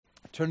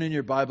Turn in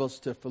your Bibles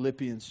to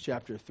Philippians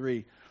chapter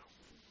 3.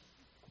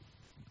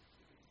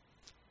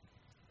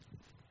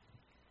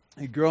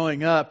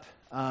 Growing up,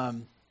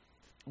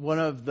 one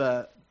of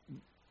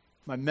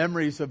my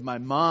memories of my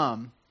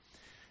mom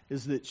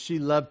is that she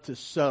loved to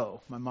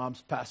sew. My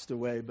mom's passed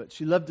away, but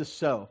she loved to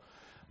sew.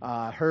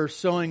 Her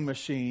sewing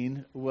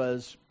machine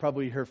was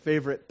probably her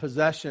favorite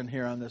possession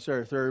here on this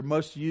earth, her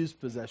most used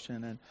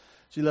possession. And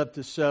she loved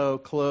to sew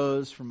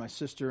clothes for my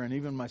sister and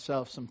even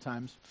myself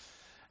sometimes.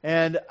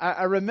 And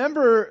I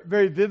remember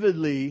very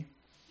vividly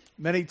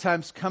many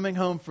times coming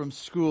home from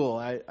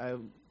school.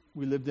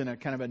 We lived in a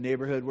kind of a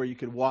neighborhood where you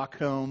could walk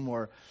home,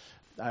 or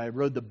I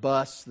rode the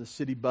bus, the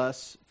city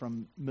bus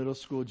from middle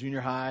school,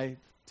 junior high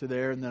to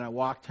there, and then I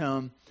walked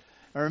home.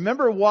 I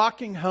remember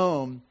walking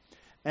home,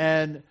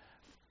 and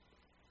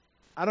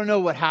I don't know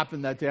what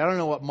happened that day. I don't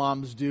know what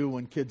moms do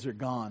when kids are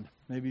gone.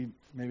 Maybe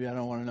I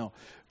don't want to know.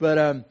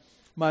 But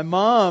my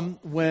mom,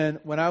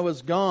 when I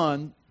was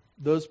gone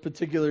those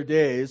particular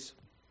days,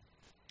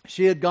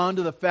 she had gone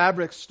to the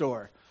fabric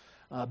store,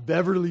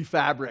 Beverly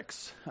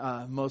Fabrics,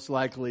 most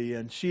likely.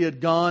 And she had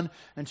gone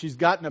and she's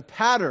gotten a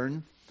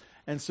pattern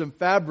and some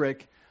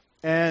fabric.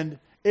 And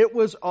it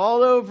was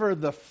all over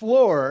the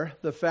floor,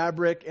 the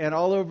fabric, and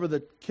all over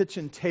the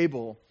kitchen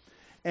table.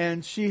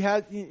 And she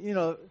had,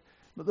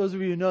 those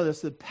of you who know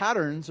this, the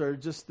patterns are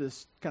just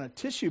this kind of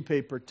tissue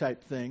paper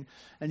type thing.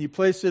 And you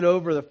place it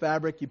over the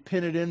fabric, you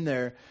pin it in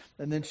there,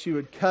 and then she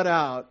would cut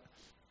out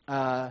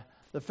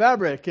the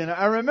fabric. And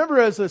I remember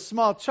as a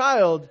small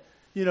child,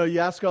 you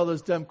ask all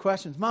those dumb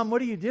questions. Mom,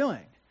 what are you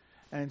doing?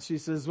 And she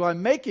says, well,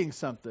 I'm making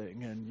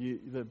something.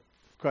 And the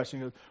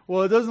question goes,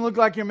 well, it doesn't look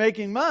like you're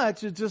making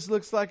much. It just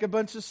looks like a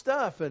bunch of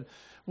stuff. And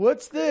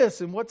what's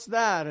this? And what's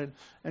that?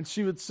 And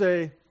she would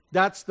say,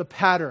 that's the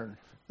pattern.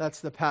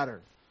 That's the pattern.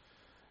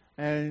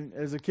 And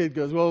as a kid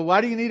goes, well,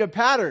 why do you need a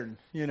pattern?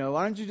 Why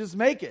don't you just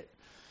make it?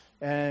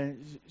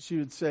 And she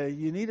would say,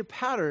 you need a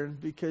pattern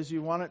because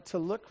you want it to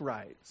look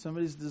right.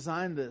 Somebody's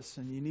designed this,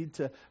 and you need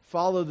to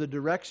follow the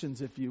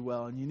directions, if you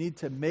will, and you need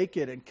to make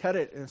it and cut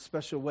it in a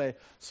special way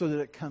so that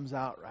it comes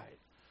out right.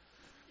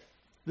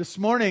 This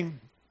morning,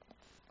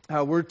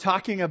 we're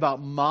talking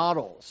about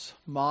models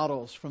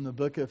from the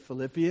book of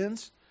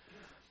Philippians.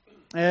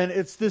 And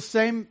it's the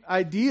same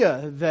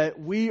idea that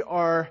we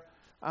are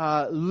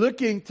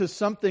looking to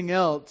something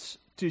else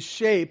to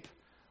shape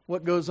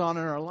what goes on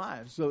in our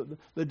lives. So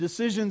the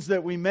decisions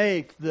that we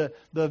make, the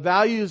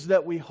values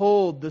that we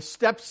hold, the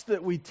steps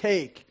that we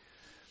take,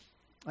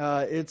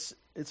 it's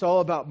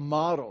all about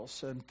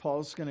models. And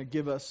Paul's going to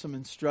give us some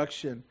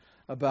instruction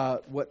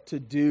about what to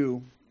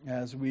do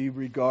as we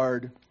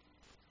regard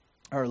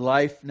our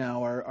life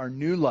now, our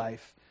new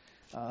life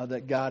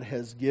that God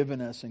has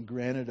given us and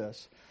granted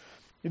us.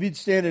 If you'd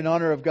stand in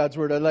honor of God's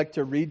Word, I'd like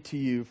to read to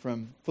you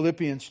from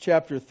Philippians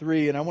chapter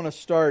 3, and I want to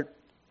start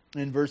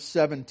in verse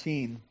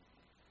 17.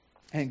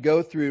 And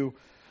go through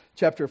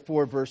chapter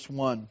 4, verse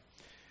 1.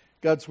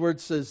 God's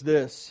Word says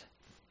this,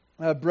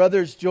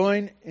 brothers,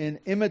 join in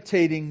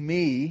imitating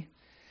me,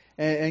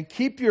 and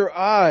keep your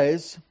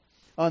eyes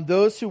on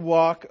those who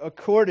walk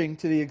according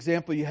to the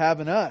example you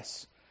have in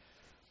us.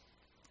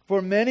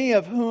 For many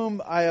of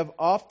whom I have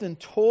often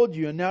told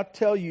you, and now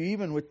tell you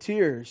even with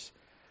tears,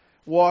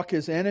 walk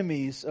as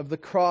enemies of the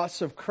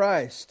cross of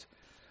Christ.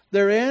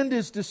 Their end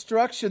is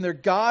destruction, their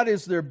God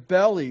is their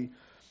belly,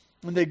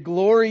 and they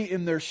glory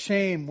in their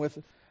shame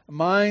with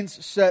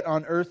minds set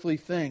on earthly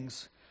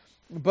things.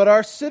 But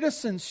our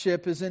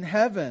citizenship is in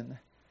heaven,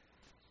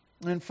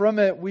 and from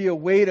it we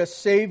await a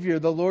Savior,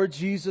 the Lord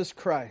Jesus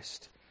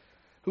Christ,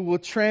 who will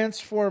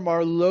transform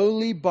our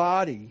lowly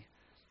body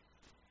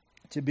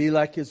to be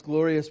like His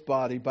glorious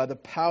body by the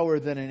power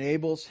that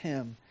enables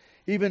Him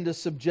even to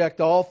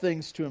subject all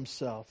things to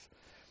Himself.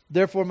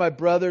 Therefore, my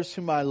brothers,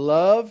 whom I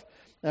love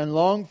and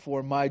long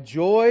for, my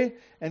joy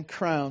and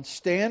crown,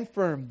 stand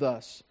firm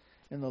thus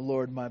in the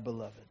Lord, my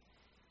beloved.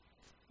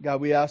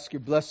 God, we ask your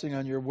blessing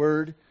on your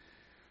word.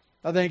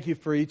 I thank you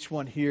for each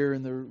one here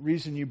and the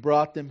reason you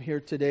brought them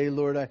here today,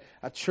 Lord.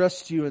 I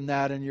trust you in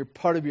that, and you're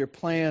part of your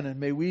plan, and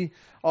may we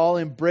all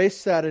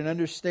embrace that and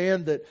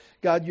understand that,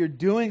 God, you're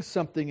doing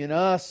something in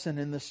us and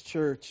in this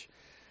church.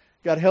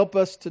 God, help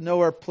us to know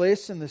our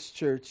place in this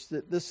church,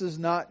 that this is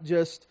not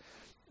just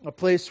a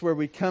place where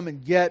we come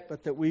and get,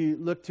 but that we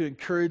look to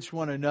encourage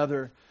one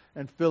another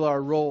and fill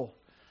our role.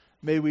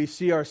 May we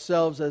see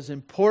ourselves as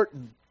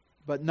important,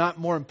 but not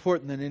more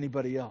important than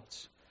anybody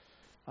else.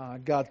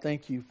 God,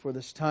 thank you for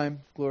this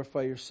time.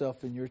 Glorify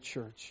yourself in your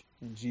church.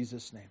 In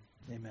Jesus' name,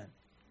 amen.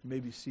 You may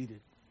be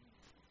seated.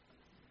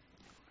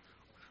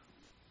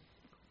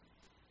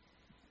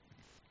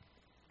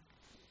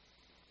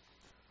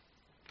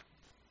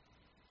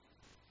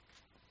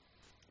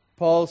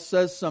 Paul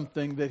says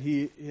something that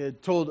he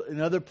had told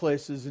in other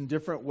places in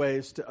different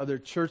ways to other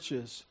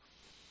churches.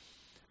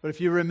 But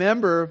if you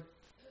remember,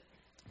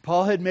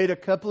 Paul had made a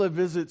couple of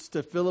visits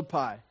to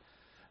Philippi.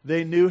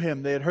 They knew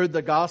him. They had heard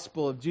the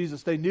gospel of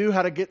Jesus. They knew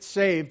how to get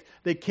saved.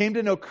 They came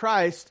to know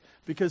Christ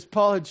because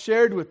Paul had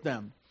shared with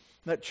them.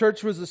 That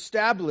church was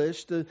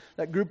established,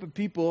 that group of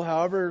people,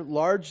 however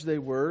large they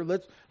were.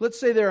 Let's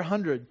say there are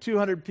 100,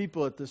 200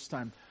 people at this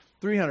time,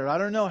 300, I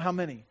don't know how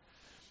many.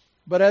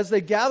 But as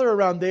they gather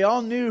around, they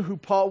all knew who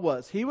Paul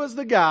was. He was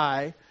the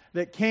guy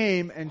that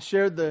came and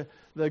shared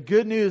the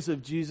good news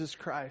of Jesus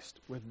Christ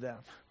with them.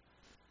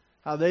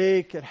 How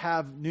they could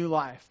have new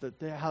life,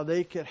 how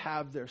they could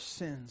have their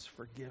sins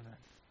forgiven.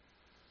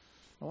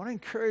 I want to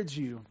encourage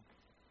you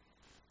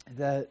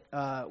that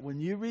when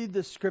you read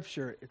the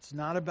Scripture, it's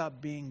not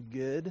about being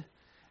good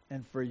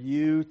and for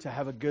you to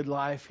have a good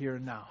life here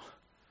and now.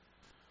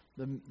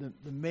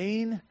 The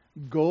main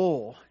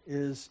goal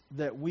is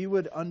that we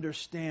would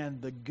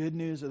understand the good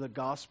news of the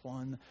gospel.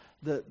 And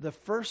the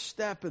first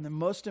step and the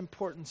most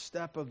important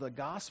step of the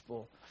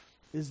gospel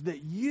is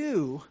that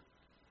you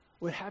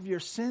would have your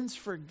sins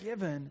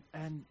forgiven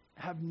and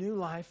have new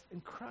life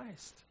in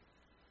Christ.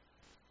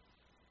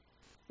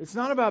 It's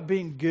not about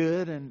being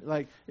good and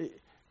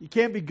you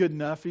can't be good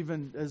enough,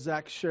 even as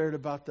Zach shared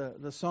about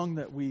the song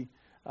that we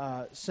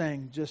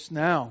sang just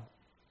now.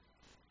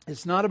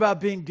 It's not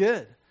about being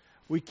good.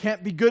 We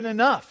can't be good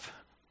enough.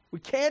 We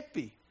can't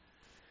be.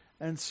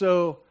 And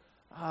so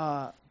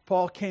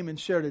Paul came and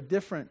shared a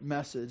different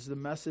message, the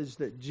message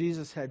that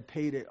Jesus had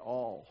paid it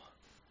all,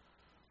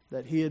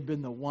 that he had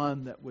been the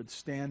one that would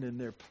stand in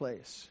their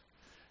place.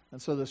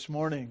 And so this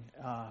morning,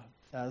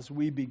 as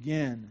we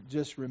begin,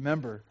 just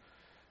remember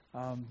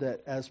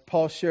that as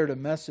Paul shared a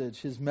message,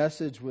 his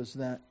message was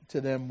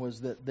to them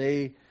was that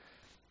they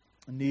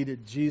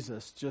needed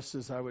Jesus, just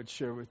as I would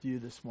share with you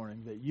this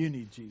morning, that you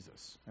need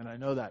Jesus. And I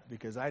know that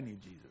because I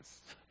need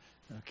Jesus.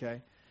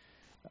 Okay?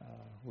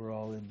 We're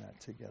all in that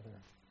together.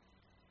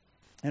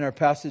 In our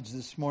passage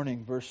this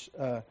morning, verse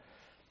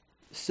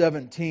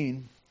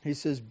 17, he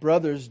says,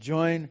 "Brothers,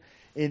 join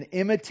in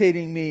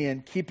imitating me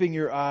and keeping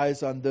your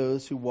eyes on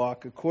those who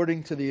walk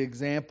according to the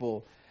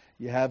example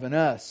you have in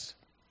us."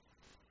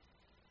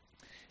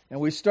 And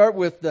we start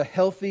with the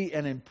healthy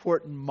and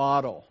important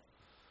model.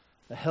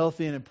 The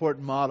healthy and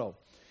important model.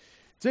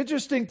 It's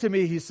interesting to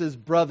me, he says,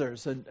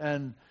 brothers.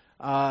 And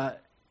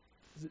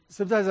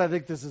sometimes I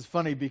think this is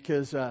funny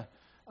because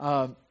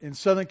in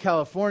Southern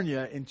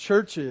California, in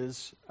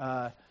churches,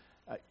 I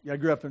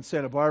grew up in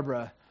Santa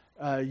Barbara,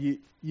 you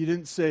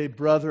didn't say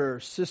brother or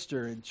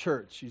sister in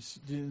church. You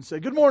didn't say,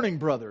 "Good morning,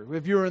 brother."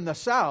 If you were in the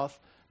South,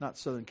 not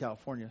Southern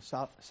California,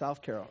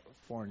 South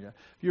California.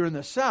 If you're in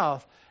the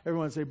South,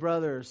 everyone would say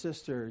brother or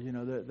sister. You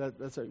know,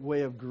 that's a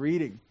way of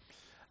greeting.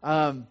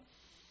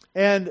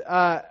 And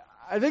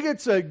I think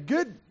it's a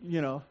good,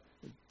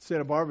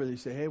 Santa Barbara, they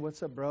say, "Hey,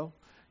 what's up, bro?"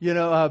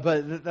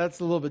 But that's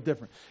a little bit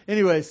different.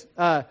 Anyways,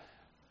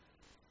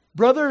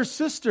 brother or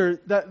sister,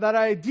 that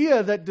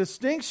idea, that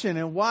distinction,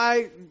 and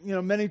why,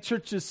 many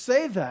churches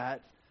say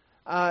that,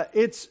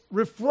 it's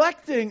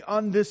reflecting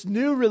on this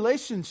new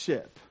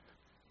relationship.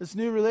 This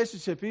new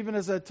relationship, even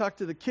as I talk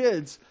to the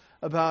kids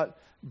about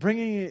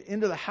bringing it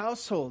into the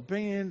household,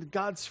 bringing it into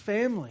God's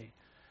family.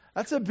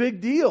 That's a big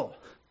deal.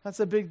 That's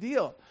a big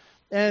deal.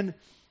 And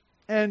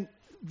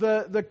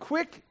the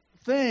quick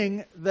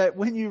thing that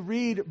when you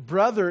read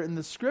brother in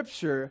the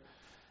Scripture,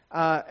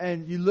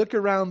 and you look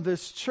around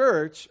this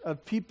church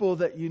of people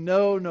that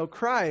know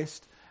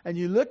Christ, and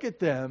you look at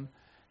them,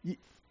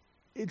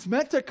 it's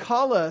meant to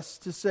call us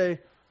to say,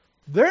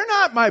 they're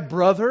not my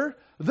brother,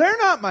 they're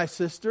not my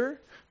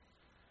sister.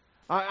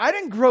 I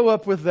didn't grow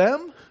up with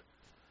them.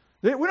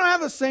 We don't have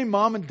the same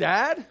mom and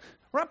dad.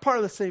 We're not part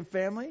of the same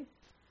family.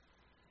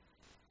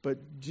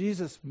 But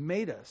Jesus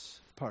made us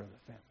part of the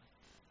family.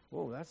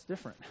 Whoa, that's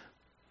different.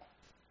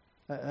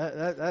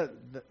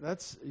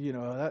 That's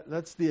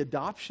that's the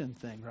adoption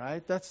thing,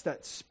 right? That's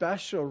that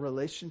special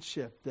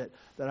relationship that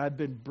I've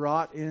been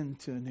brought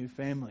into a new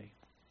family.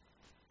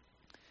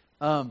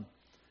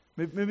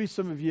 Maybe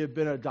some of you have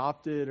been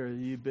adopted, or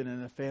you've been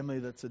in a family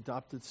that's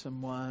adopted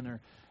someone, or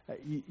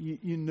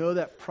you know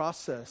that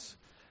process.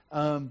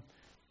 You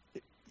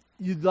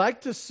would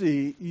like to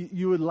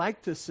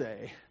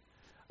say,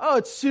 "Oh,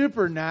 it's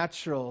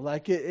supernatural.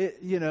 Like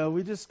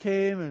we just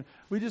came and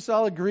we just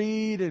all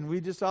agreed and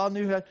we just all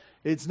knew how."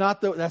 That's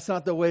not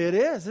the way it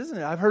is, isn't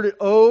it? I've heard it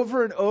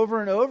over and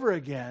over and over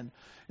again.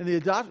 In the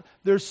adoption,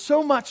 there's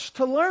so much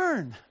to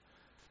learn.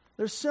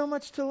 There's so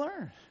much to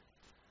learn.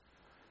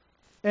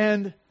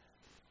 And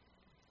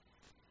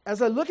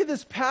as I look at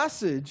this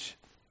passage,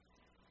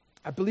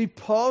 I believe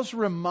Paul's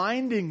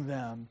reminding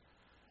them,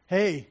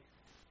 hey,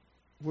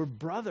 we're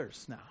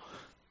brothers now.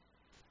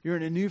 You're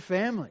in a new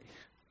family.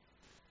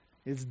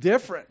 It's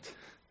different.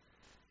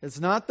 It's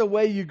not the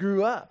way you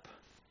grew up.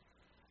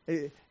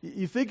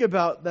 You think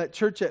about that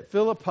church at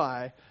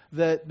Philippi,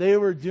 that they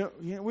were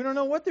doing, we don't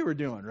know what they were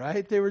doing,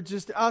 right? They were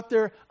just out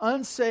there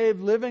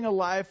unsaved, living a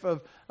life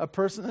of a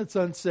person that's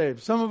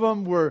unsaved. Some of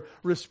them were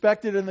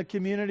respected in the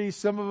community.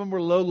 Some of them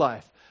were low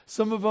life.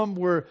 Some of them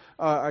were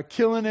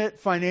killing it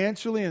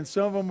financially, and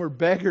some of them were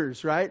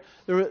beggars, right?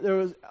 There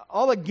was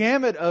all a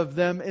gamut of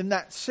them in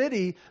that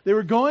city. They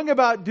were going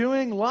about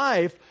doing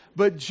life,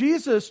 but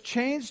Jesus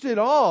changed it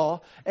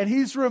all, and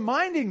He's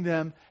reminding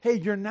them, hey,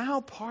 you're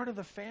now part of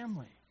the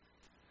family.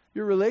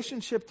 your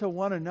relationship to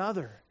one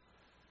another,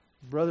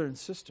 brother and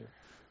sister.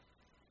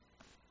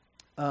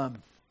 The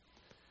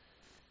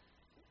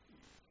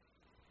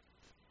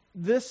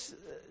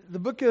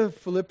book of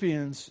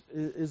Philippians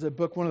is a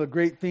book, one of the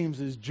great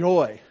themes is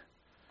joy,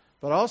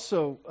 but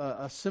also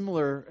a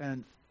similar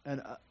and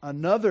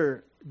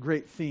another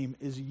great theme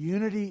is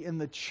unity in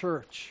the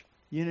church.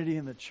 Unity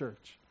in the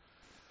church.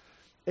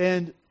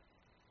 And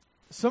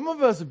some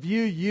of us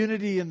view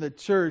unity in the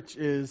church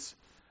as,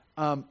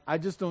 I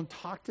just don't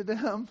talk to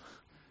them.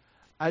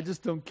 I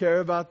just don't care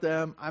about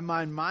them. I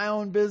mind my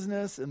own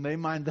business and they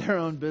mind their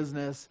own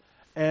business.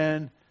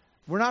 And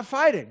we're not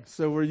fighting,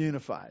 so we're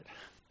unified.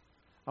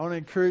 I want to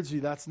encourage you,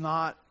 that's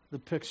not the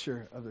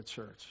picture of the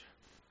church.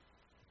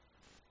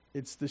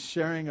 It's the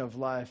sharing of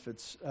life.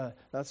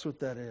 That's what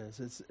that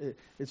is.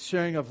 It's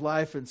sharing of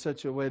life in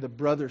such a way, the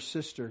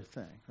brother-sister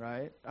thing,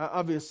 right?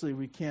 Obviously,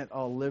 we can't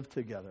all live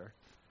together.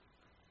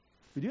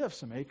 We do have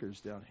some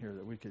acres down here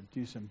that we could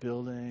do some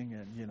building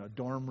and,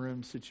 dorm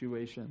room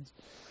situations.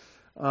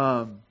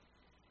 But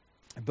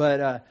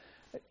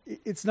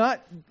it's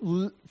not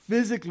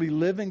physically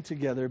living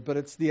together, but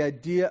it's the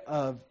idea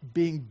of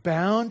being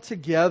bound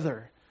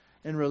together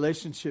in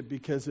relationship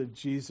because of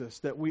Jesus,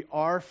 that we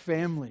are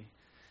family.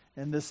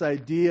 And this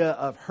idea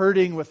of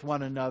hurting with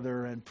one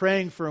another and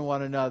praying for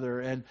one another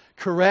and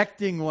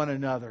correcting one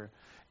another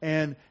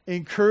and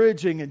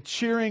encouraging and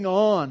cheering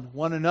on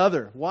one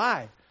another.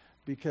 Why?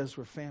 Because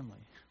we're family.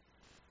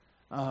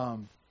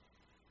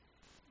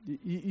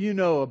 You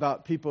know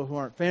about people who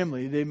aren't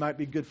family. They might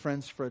be good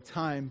friends for a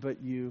time,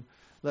 but you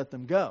let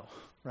them go,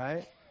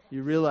 right?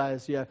 You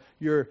realize,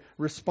 your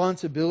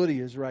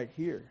responsibility is right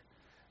here.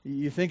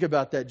 You think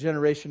about that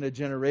generation to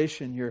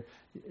generation.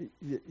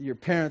 Your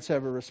parents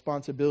have a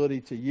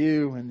responsibility to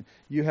you, and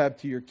you have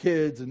to your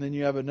kids, and then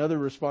you have another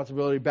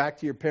responsibility back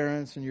to your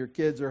parents, and your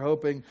kids are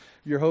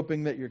you're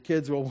hoping that your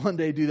kids will one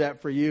day do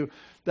that for you.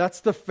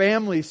 That's the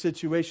family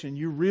situation.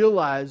 You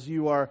realize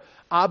you are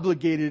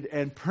obligated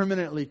and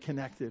permanently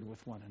connected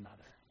with one another.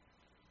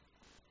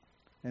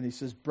 And he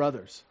says,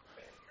 brothers.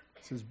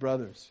 He says,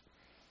 brothers.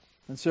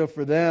 And so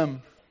for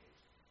them,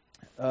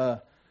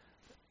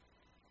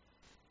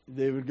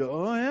 they would go,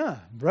 oh yeah,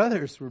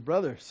 brothers, we're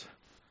brothers.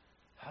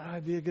 How do I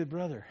be a good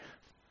brother?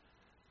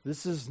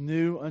 This is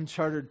new,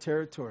 uncharted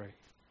territory.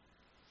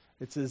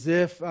 It's as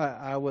if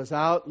I was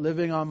out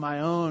living on my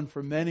own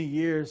for many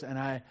years and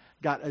I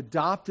got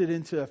adopted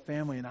into a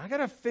family, and I need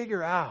to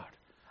figure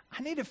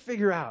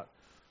out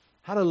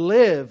how to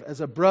live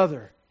as a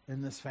brother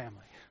in this family.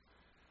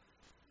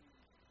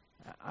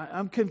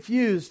 I'm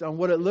confused on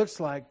what it looks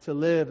like to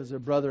live as a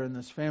brother in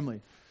this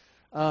family.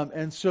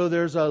 And so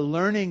there's a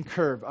learning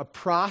curve, a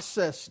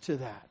process to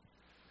that.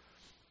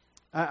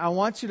 I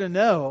want you to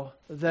know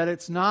that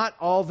it's not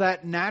all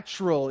that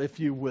natural, if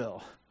you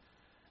will,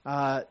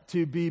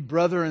 to be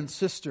brother and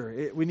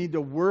sister. We need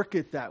to work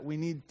at that. We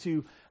need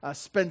to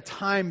spend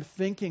time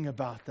thinking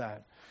about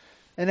that.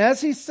 And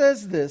as he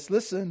says this,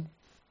 listen,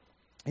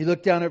 he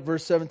looked down at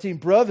verse 17.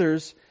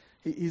 Brothers,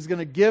 he's going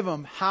to give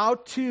them how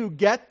to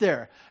get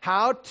there,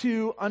 how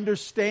to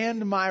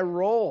understand my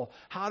role,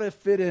 how to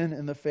fit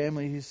in the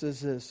family. He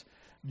says this,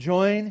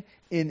 join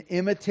in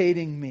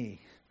imitating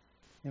me.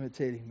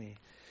 Imitating me.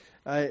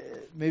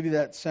 Maybe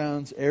that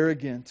sounds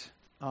arrogant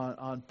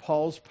on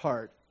Paul's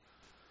part,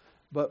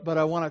 but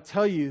I want to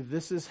tell you,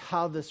 this is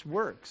how this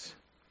works.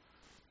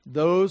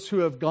 Those who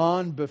have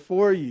gone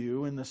before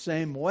you in the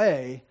same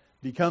way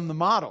become the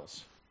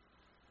models.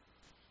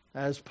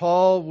 As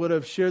Paul would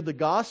have shared the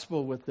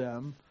gospel with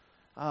them,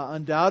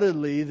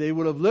 undoubtedly they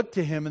would have looked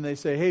to him and they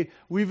say, hey,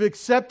 we've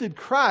accepted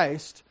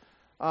Christ.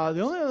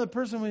 The only other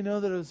person we know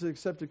that has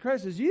accepted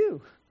Christ is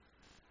you.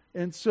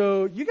 And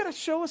so you got to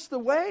show us the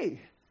way.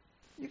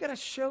 You got to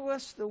show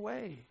us the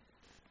way.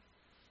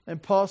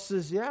 And Paul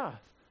says, yeah,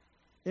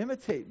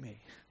 imitate me.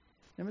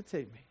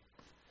 Imitate me.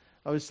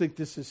 I always think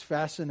this is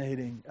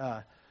fascinating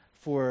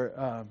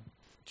for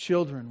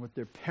children with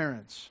their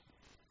parents,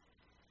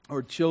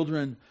 or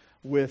children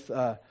with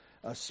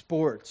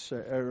sports.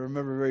 I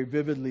remember very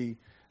vividly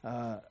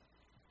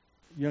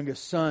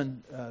youngest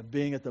son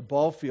being at the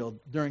ball field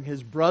during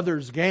his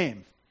brother's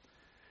game.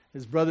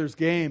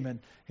 And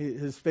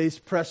his face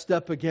pressed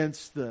up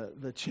against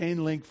the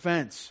chain link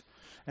fence.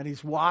 And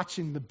he's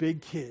watching the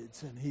big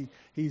kids, and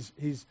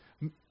he's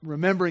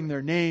remembering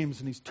their names,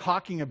 and he's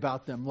talking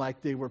about them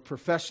like they were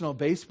professional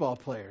baseball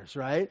players,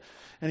 right?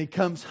 And he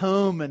comes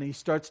home and he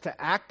starts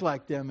to act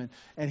like them,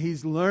 and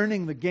he's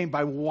learning the game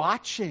by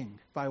watching.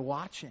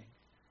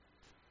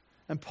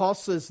 And Paul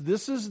says,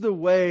 this is the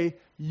way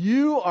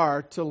you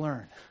are to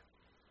learn.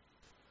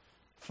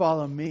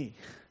 Follow me.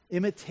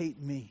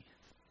 Imitate me.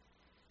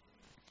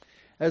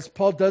 As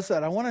Paul does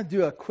that, I want to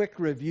do a quick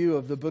review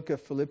of the book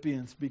of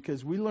Philippians,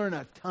 because we learn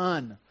a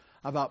ton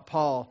about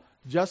Paul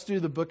just through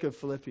the book of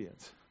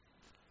Philippians.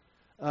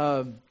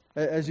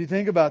 As you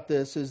think about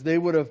this, as they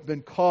would have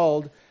been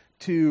called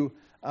to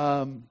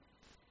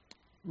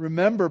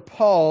remember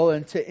Paul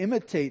and to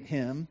imitate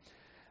him,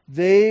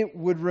 they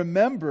would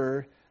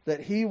remember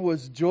that he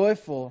was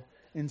joyful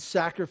in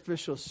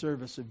sacrificial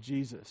service of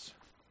Jesus.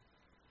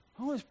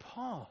 Who was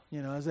Paul?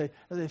 As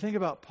they think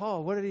about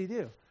Paul, what did he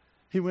do?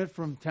 He went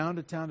from town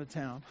to town to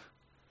town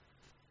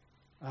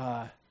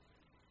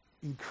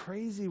in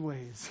crazy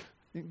ways.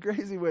 In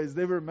crazy ways.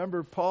 They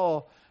remember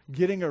Paul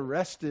getting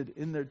arrested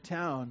in their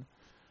town,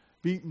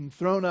 beaten,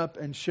 thrown up,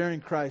 and sharing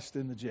Christ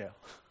in the jail.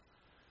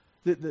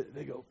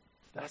 They go,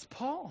 that's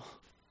Paul.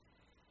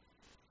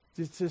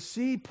 To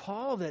see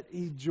Paul that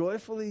he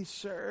joyfully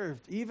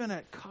served, even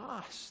at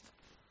cost.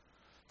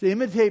 To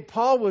imitate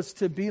Paul was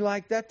to be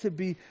like that, to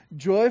be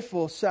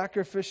joyful,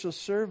 sacrificial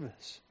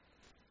service.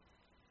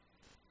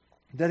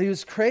 That he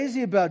was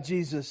crazy about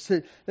Jesus,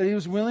 that he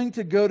was willing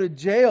to go to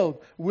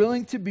jail,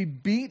 willing to be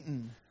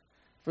beaten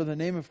for the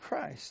name of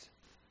Christ.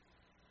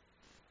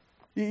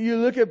 You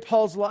look at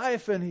Paul's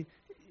life and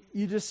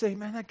you just say,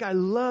 man, that guy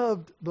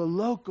loved the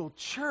local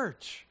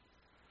church.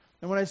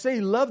 And when I say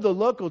he loved the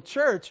local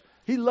church,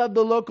 he loved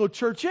the local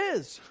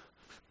churches.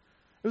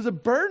 It was a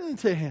burden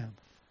to him.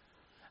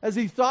 As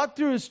he thought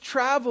through his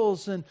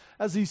travels and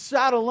as he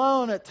sat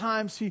alone at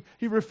times, he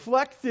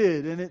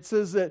reflected. And it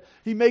says that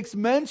he makes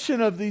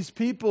mention of these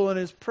people in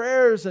his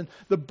prayers. And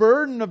the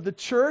burden of the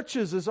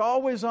churches is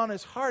always on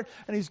his heart.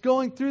 And he's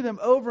going through them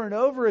over and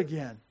over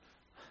again.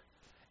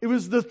 It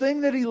was the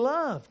thing that he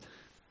loved.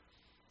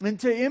 And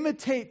to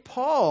imitate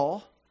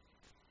Paul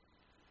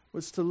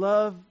was to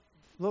love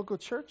local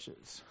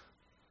churches.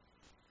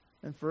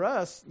 And for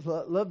us,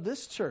 love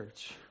this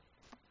church.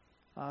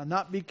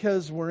 Not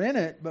because we're in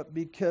it, but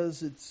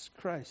because it's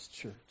Christ's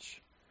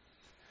church.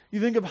 You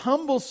think of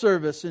humble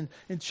service in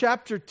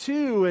chapter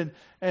 2,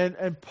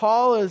 and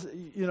Paul is,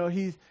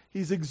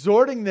 he's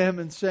exhorting them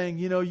and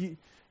saying,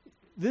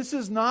 this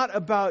is not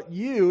about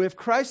you. If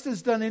Christ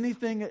has done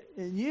anything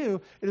in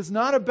you, it is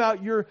not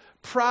about your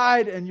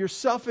pride and your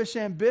selfish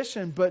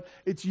ambition, but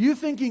it's you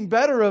thinking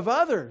better of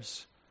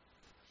others.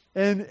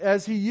 And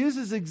as he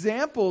uses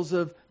examples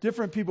of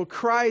different people,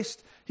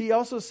 Christ, he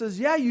also says,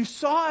 yeah, you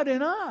saw it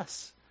in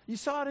us. You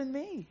saw it in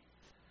me.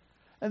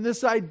 And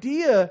this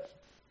idea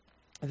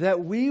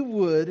that we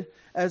would,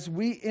 as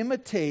we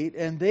imitate,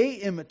 and they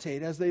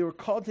imitate, as they were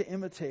called to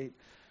imitate,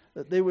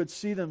 that they would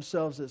see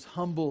themselves as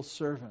humble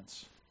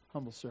servants.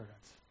 Humble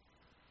servants.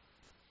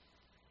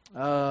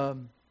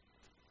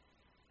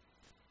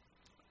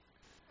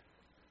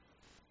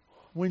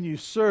 When you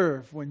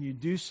serve, when you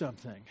do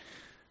something,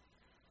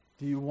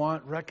 do you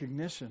want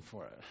recognition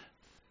for it?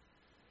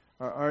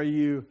 Or are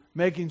you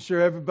making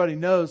sure everybody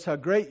knows how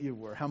great you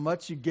were, how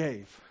much you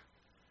gave,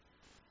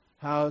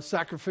 how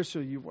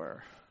sacrificial you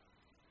were?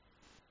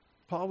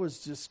 Paul was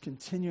just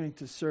continuing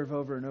to serve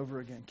over and over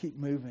again, keep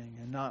moving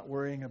and not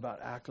worrying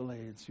about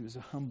accolades. He was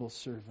a humble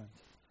servant.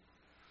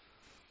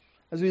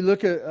 As we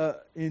look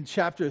at in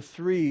chapter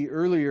 3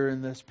 earlier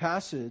in this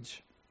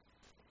passage,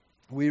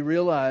 we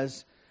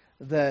realize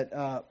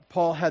that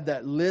Paul had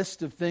that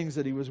list of things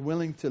that he was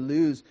willing to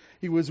lose.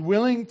 He was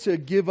willing to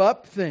give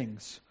up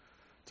things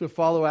to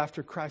follow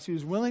after Christ. He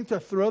was willing to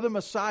throw them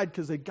aside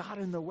because they got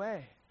in the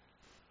way.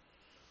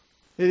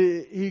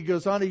 He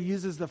goes on, he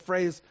uses the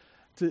phrase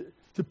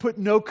to put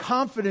no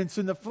confidence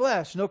in the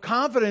flesh, no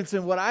confidence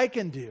in what I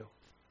can do.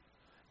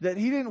 That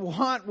he didn't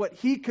want what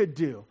he could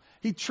do.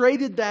 He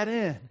traded that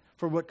in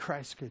for what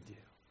Christ could do.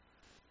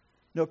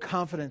 No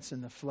confidence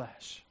in the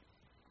flesh.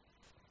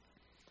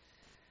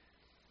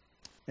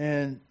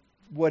 And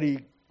what he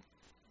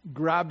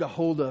grabbed a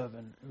hold of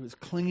and was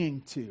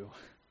clinging to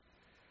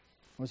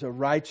was a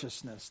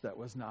righteousness that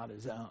was not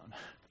his own.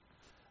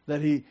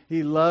 That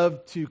he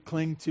loved to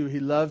cling to. He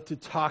loved to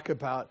talk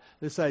about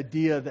this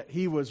idea that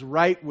he was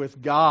right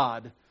with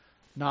God,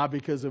 not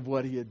because of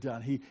what he had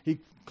done. He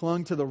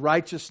clung to the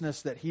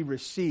righteousness that he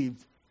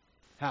received.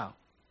 How?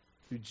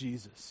 Through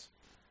Jesus.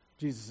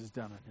 Jesus has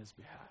done on his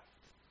behalf.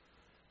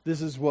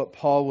 This is what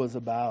Paul was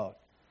about.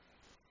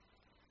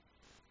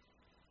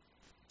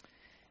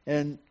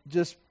 And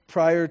just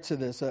prior to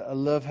this, I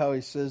love how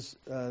he says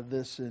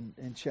this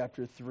in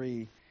chapter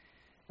 3.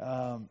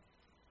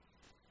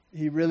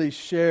 He really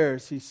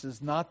shares, he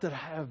says, not that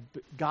I have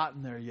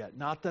gotten there yet,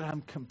 not that I'm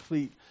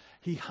complete.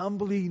 He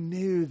humbly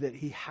knew that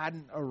he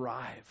hadn't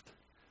arrived.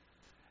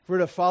 If we're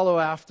to follow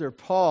after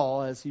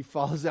Paul as he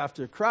follows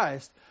after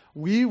Christ,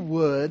 we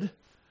would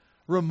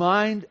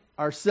remind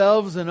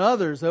ourselves and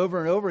others over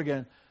and over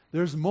again,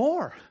 there's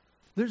more.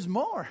 There's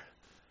more.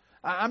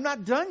 I'm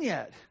not done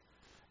yet.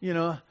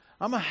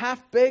 I'm a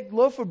half-baked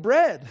loaf of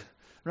bread,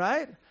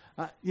 right?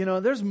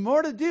 There's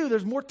more to do.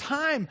 There's more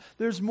time.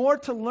 There's more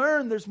to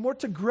learn. There's more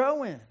to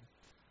grow in.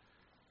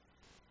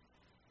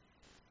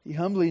 He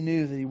humbly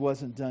knew that he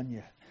wasn't done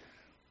yet.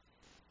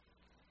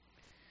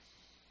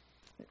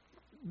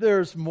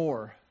 There's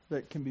more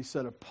that can be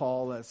said of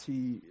Paul as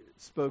he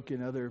spoke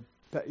in other,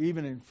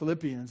 even in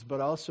Philippians, but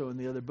also in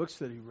the other books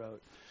that he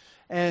wrote.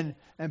 And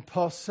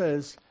Paul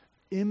says,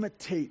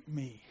 imitate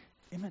me.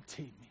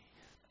 Imitate me.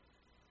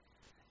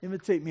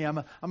 Imitate me.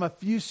 I'm a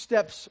few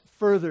steps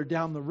further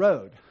down the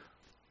road.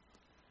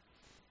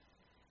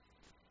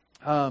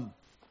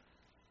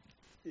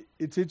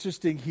 It's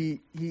interesting. He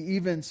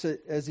even said,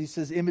 as he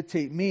says,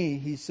 imitate me,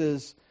 he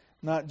says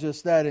Not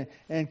just that.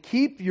 And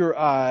keep your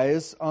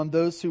eyes on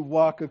those who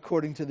walk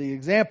according to the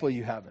example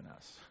you have in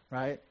us.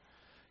 Right?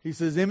 He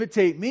says,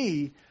 imitate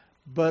me,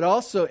 but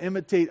also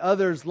imitate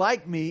others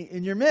like me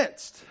in your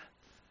midst.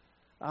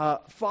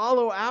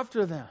 Follow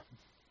after them.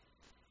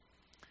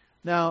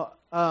 Now,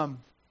 I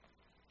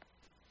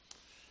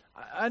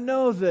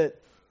know that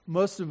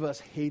most of us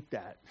hate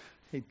that.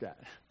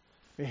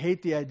 We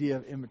hate the idea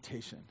of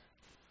imitation.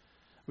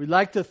 We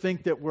like to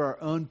think that we're our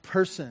own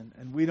person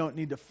and we don't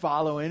need to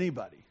follow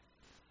anybody.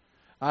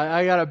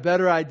 I got a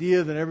better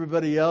idea than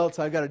everybody else.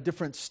 I got a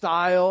different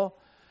style.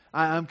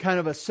 I'm kind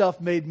of a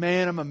self-made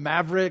man. I'm a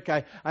maverick.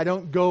 I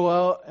don't go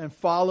out and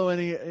follow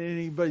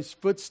anybody's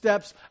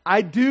footsteps.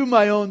 I do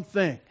my own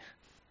thing.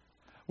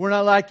 We're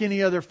not like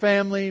any other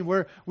family.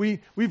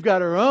 We've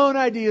got our own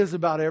ideas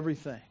about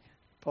everything.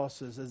 Paul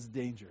says that's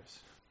dangerous.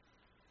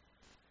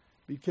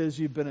 Because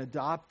you've been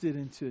adopted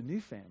into a new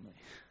family.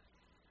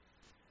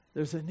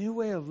 There's a new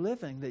way of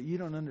living that you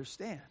don't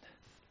understand.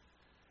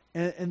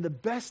 And the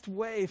best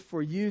way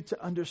for you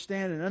to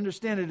understand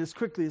it as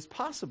quickly as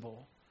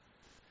possible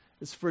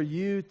is for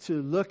you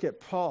to look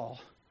at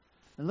Paul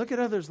and look at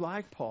others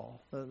like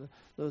Paul,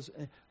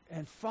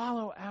 and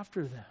follow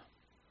after them.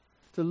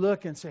 To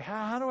look and say,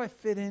 how do I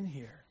fit in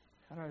here?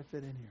 How do I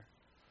fit in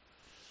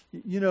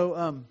here? You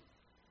know,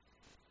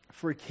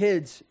 for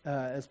kids,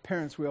 as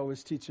parents, we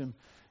always teach them,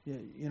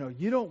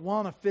 you don't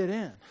want to fit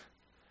in.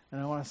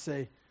 And I want to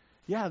say,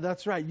 yeah,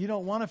 that's right. You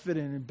don't want to fit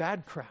in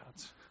bad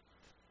crowds.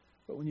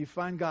 But when you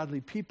find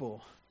godly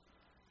people,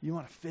 you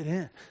want to fit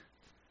in.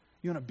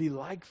 You want to be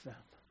like them.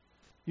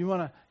 You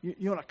want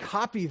to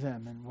copy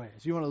them in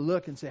ways. You want to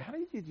look and say, how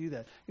did you do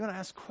that? You want to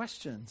ask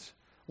questions.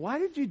 Why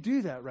did you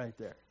do that right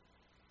there?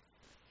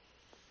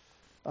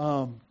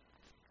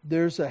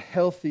 There's a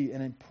healthy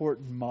and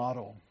important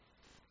model.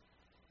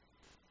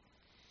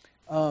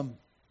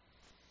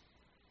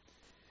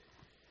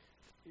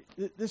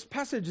 This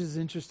passage is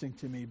interesting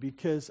to me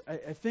because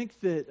I think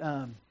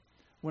that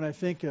when I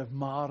think of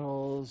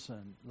models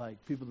and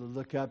like people to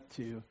look up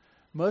to,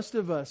 most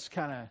of us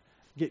kind of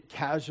get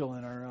casual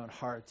in our own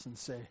hearts and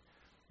say,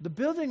 the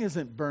building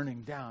isn't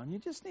burning down. You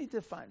just need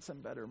to find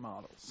some better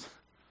models.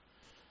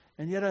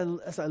 And yet,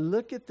 as I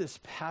look at this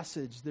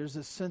passage, there's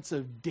a sense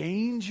of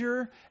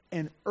danger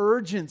and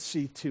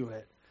urgency to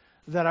it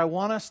that I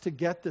want us to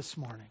get this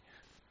morning.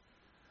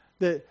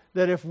 That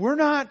if we're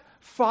not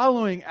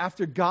following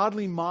after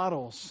godly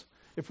models,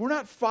 if we're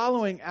not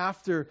following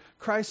after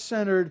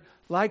Christ-centered,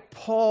 like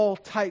Paul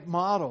type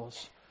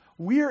models,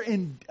 we're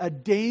in a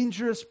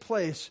dangerous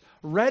place,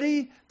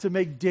 ready to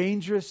make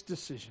dangerous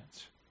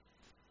decisions.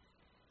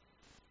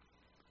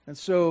 And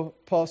so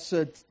Paul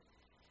said,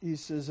 he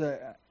says,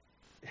 they're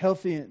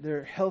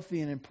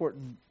healthy and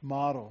important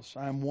models.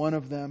 I'm one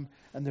of them,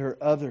 and there are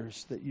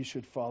others that you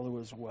should follow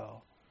as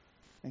well.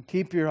 And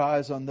keep your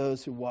eyes on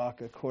those who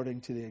walk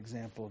according to the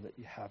example that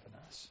you have in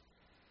us.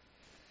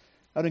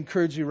 I'd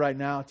encourage you right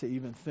now to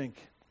even think,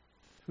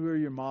 who are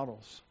your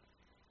models?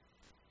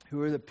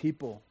 Who are the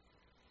people?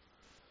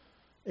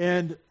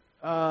 And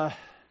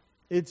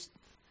it's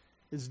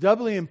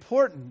doubly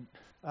important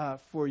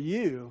for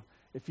you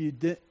if you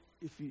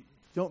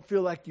don't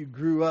feel like you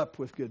grew up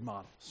with good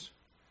models.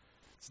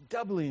 It's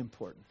doubly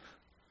important.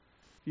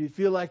 You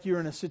feel like you're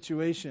in a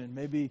situation,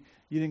 maybe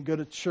you didn't go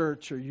to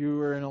church, or you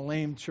were in a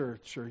lame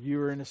church, or you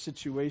were in a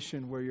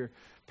situation where your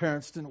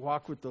parents didn't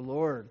walk with the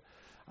Lord.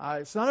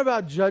 It's not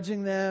about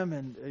judging them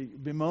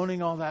and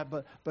bemoaning all that,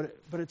 but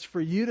it's for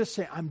you to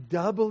say, I'm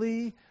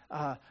doubly,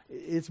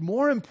 it's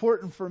more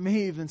important for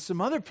me than some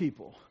other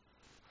people.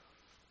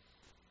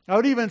 I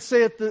would even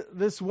say it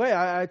this way.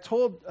 I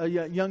told a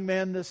young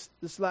man this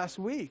last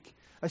week.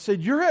 I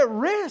said, you're at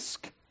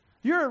risk.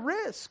 You're at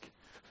risk.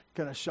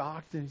 Kind of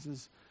shocked. And he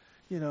says,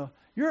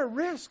 you're at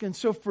risk. And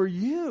so for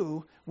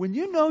you, when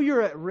you know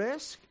you're at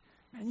risk,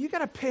 man, you got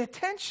to pay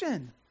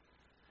attention.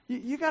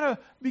 You got to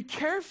be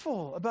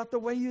careful about the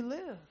way you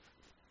live.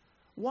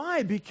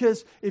 Why?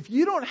 Because if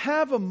you don't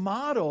have a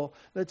model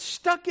that's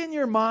stuck in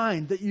your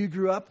mind that you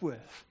grew up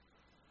with,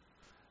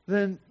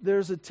 then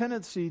there's a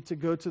tendency to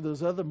go to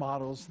those other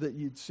models that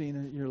you'd seen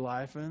in your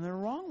life, and they're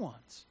wrong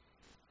ones.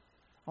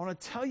 I want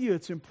to tell you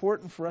it's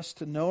important for us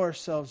to know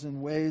ourselves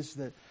in ways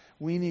that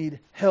we need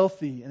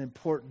healthy and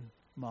important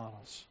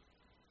models.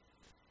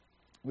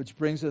 Which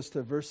brings us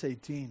to verse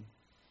 18.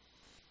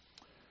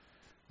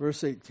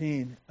 Verse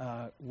 18,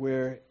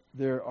 where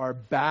there are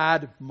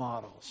bad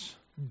models,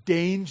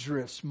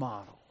 dangerous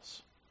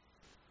models.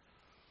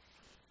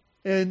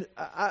 And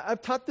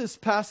I've taught this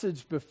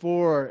passage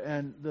before,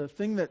 and the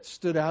thing that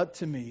stood out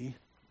to me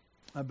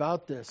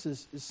about this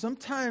is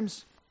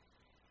sometimes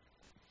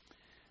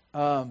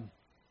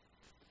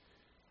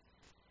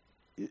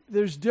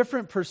there's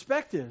different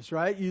perspectives,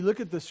 right? You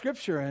look at the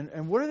scripture,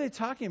 and what are they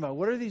talking about?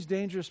 What are these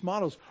dangerous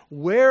models?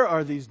 Where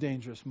are these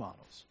dangerous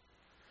models?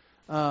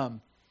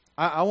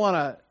 I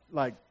want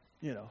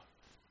to,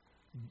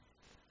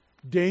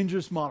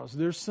 dangerous models.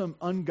 There's some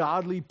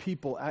ungodly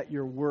people at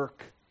your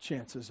work,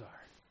 chances are.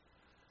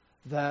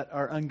 that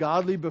are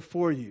ungodly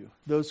before you,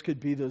 those could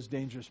be those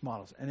dangerous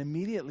models. And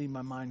immediately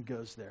my mind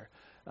goes there.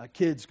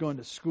 Kids going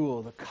to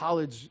school, the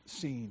college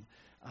scene,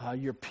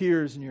 your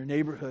peers in your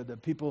neighborhood, the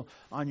people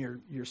on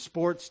your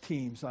sports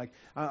teams. Like,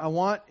 I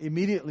want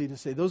immediately to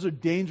say those are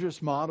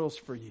dangerous models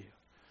for you.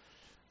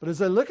 But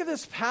as I look at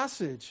this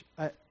passage,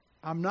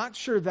 I'm not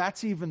sure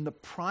that's even the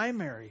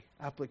primary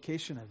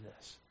application of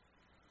this.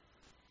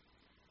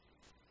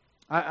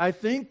 I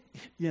think,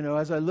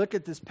 as I look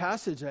at this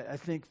passage, I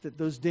think that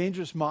those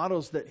dangerous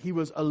models that he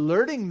was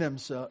alerting them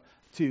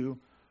to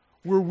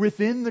were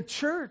within the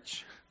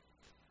church.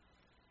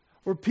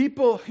 Were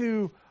people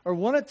who are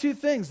one of two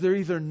things. They're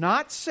either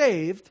not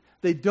saved,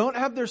 they don't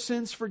have their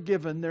sins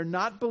forgiven, they're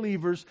not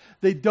believers,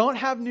 they don't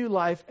have new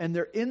life, and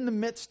they're in the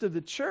midst of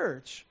the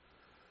church.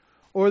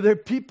 Or they're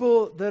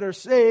people that are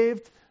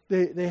saved,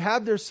 they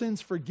have their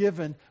sins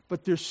forgiven,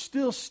 but they're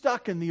still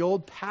stuck in the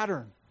old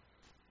pattern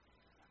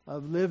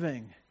of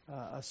living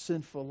a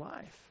sinful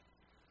life.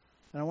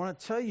 And I want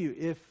to tell you,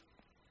 if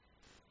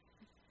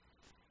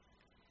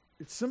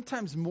it's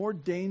sometimes more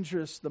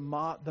dangerous, the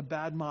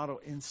bad model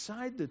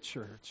inside the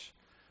church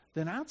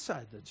than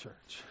outside the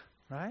church,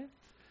 right?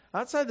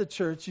 Outside the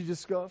church, you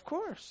just go, of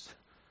course.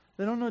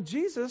 They don't know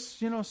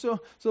Jesus, so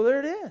there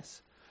it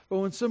is. But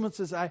when someone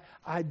says,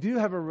 I do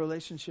have a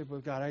relationship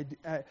with God,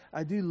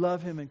 I do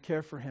love Him and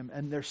care for Him,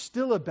 and they're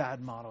still a bad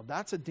model,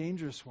 that's a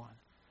dangerous one.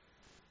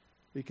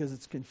 Because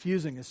it's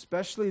confusing,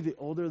 especially the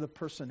older the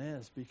person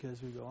is,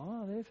 because we go,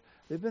 oh,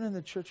 they've been in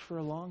the church for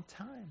a long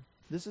time.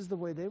 This is the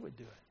way they would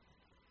do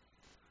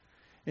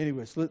it.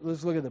 Anyways,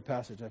 let's look at the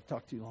passage. I've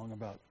talked too long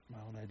about my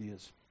own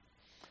ideas.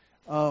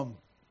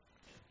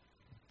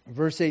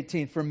 Verse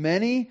 18, for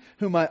many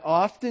whom I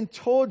often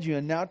told you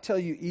and now tell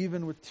you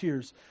even with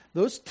tears.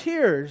 Those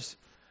tears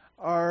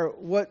are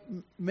what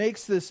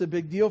makes this a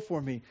big deal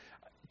for me.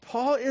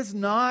 Paul is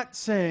not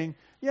saying,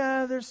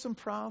 yeah, there's some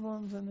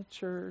problems in the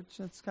church.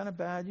 It's kind of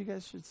bad. You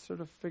guys should sort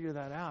of figure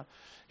that out.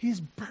 He's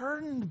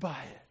burdened by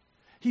it.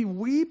 He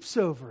weeps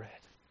over it.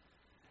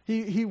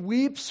 He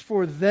weeps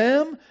for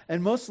them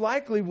and most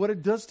likely what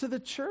it does to the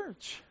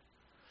church.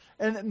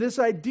 And this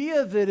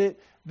idea that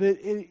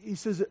he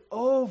says it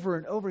over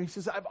and over. He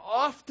says, I've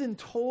often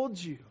told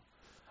you.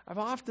 I've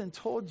often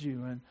told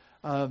you.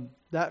 And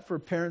that for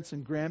parents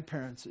and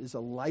grandparents is a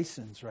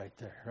license right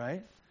there,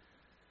 right?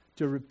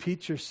 To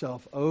repeat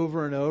yourself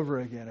over and over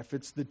again. If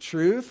it's the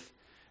truth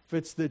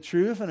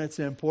and it's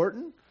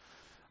important,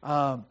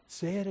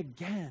 say it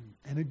again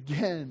and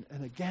again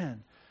and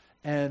again.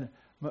 And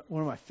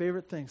one of my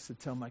favorite things to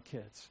tell my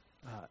kids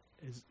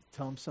is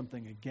tell them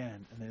something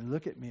again. And they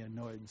look at me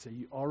annoyed and say,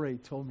 you already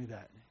told me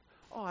that.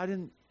 Oh, I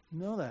didn't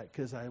know that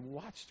because I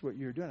watched what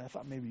you were doing. I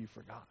thought maybe you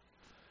forgot.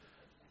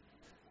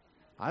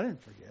 I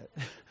didn't forget.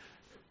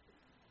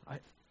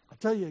 I'll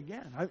tell you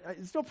again.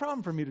 It's no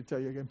problem for me to tell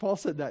you again. Paul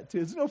said that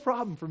too. It's no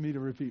problem for me to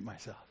repeat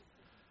myself.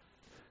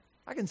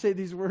 I can say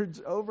these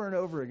words over and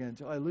over again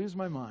until I lose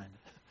my mind.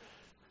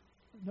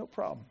 No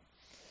problem.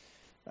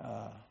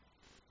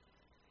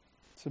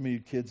 Some of you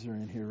kids are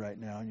in here right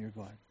now and you're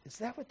going, is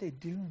that what they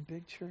do in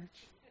big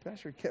church?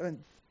 Pastor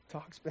Kevin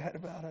talks bad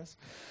about us.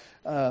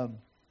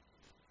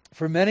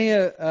 For many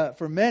of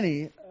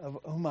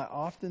whom I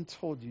often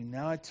told you,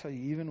 now I tell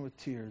you even with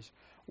tears,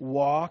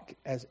 walk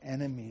as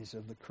enemies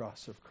of the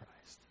cross of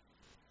Christ.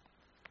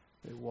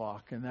 They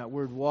walk. And that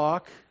word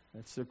walk,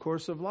 that's their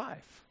course of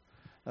life.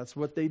 That's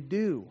what they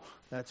do.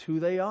 That's who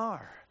they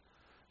are.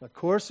 The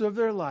course of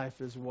their life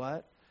is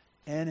what?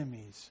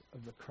 Enemies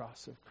of the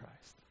cross of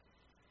Christ.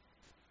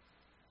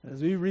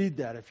 As we read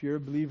that, if you're a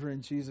believer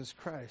in Jesus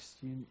Christ,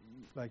 you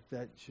like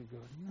that should go,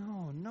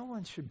 no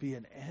one should be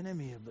an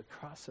enemy of the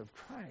cross of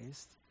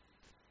Christ.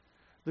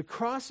 The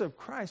cross of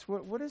Christ,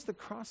 what is the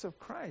cross of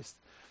Christ?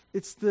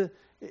 It's the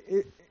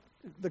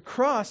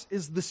cross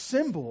is the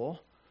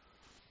symbol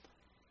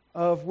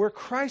of where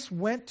Christ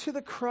went to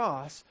the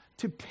cross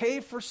to pay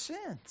for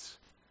sins.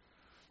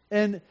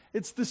 And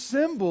it's the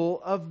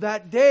symbol of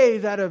that day,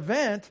 that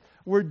event,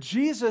 where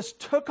Jesus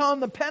took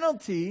on the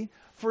penalty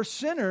for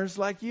sinners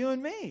like you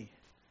and me.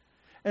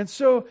 And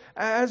so,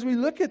 as we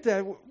look at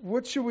that,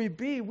 what should we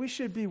be? We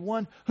should be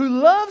one who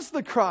loves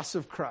the cross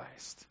of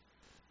Christ.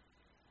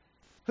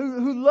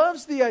 Who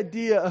loves the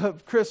idea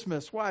of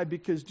Christmas. Why?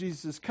 Because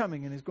Jesus is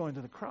coming and He's going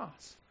to the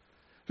cross.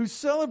 Who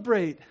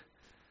celebrate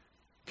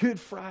Good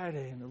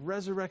Friday and the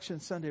Resurrection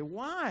Sunday.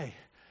 Why?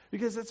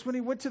 Because that's when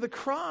He went to the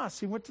cross.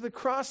 He went to the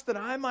cross that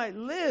I might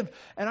live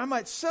and I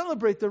might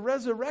celebrate the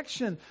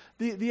resurrection.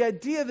 The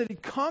idea that He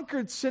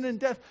conquered sin and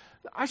death.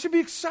 I should be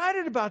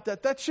excited about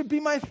that. That should be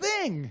my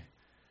thing.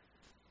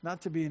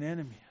 Not to be an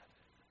enemy of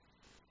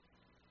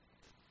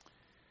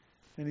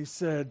it. And He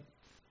said,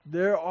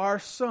 there are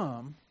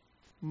some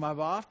whom I've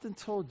often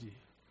told you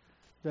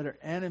that are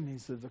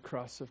enemies of the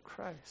cross of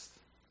Christ.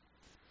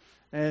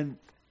 And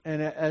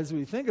as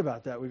we think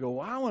about that, we go,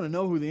 well, I want to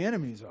know who the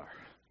enemies are.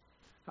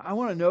 I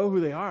want to know who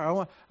they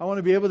are. I want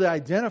to be able to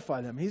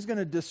identify them. He's going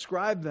to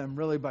describe them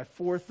really by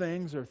 4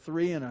 things or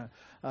 3 in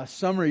a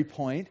summary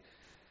point.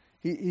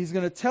 He's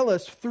going to tell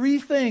us 3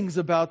 things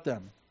about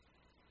them.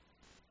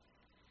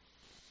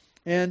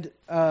 And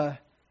this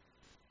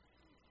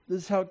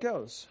is how it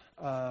goes.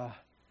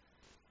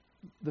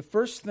 The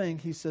first thing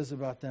he says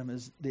about them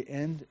is the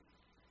end.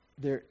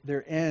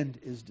 Their end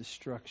is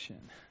destruction.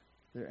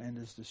 Their end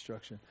is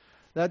destruction.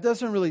 That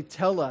doesn't really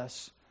tell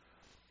us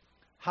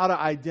how to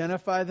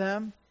identify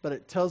them, but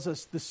it tells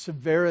us the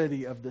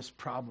severity of this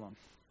problem.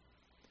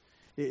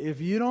 If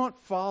you don't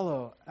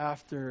follow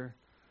after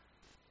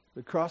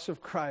the cross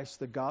of Christ,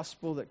 the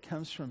gospel that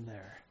comes from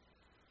there,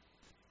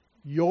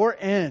 your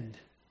end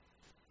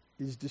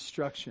is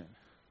destruction.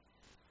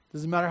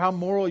 Doesn't matter how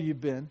moral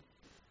you've been.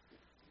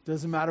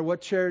 Doesn't matter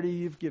what charity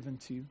you've given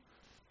to.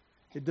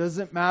 It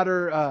doesn't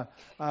matter,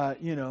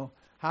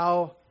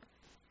 how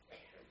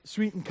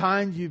sweet and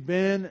kind you've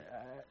been,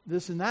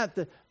 this and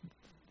that.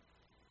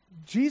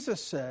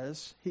 Jesus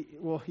says,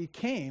 He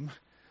came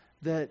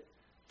that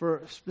for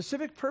a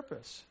specific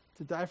purpose,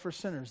 to die for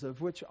sinners, of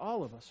which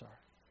all of us are.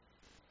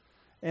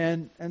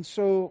 And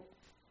so,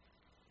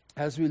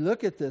 as we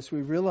look at this,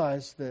 we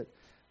realize that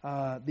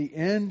the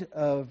end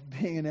of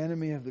being an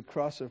enemy of the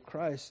cross of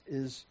Christ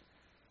is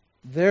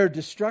their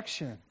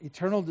destruction,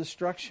 eternal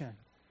destruction.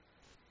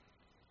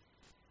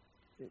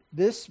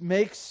 This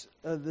makes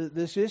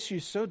this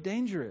issue so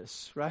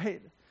dangerous,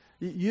 right?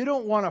 You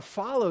don't want to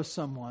follow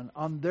someone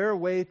on their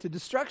way to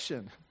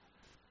destruction.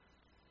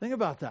 Think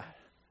about that.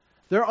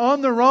 They're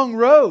on the wrong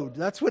road.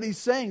 That's what he's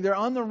saying. They're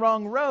on the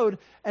wrong road.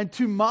 And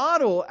to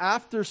model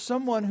after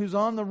someone who's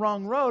on the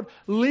wrong road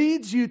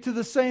leads you to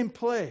the same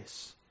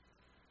place.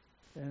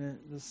 And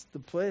the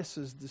place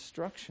is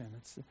destruction.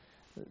 It's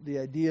the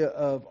idea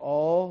of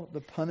all the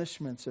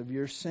punishments of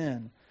your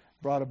sin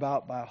brought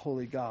about by a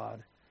holy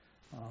God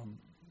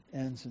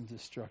ends in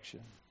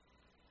destruction.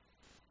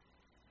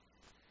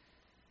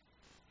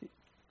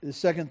 The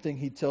second thing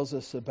he tells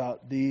us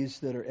about these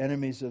that are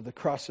enemies of the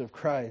cross of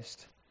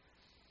Christ,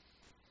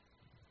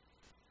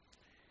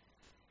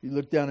 you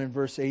look down in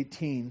verse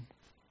 18.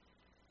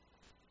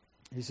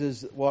 He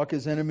says, walk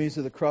as enemies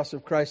of the cross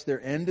of Christ.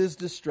 Their end is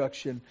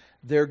destruction.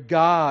 Their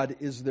God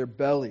is their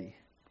belly.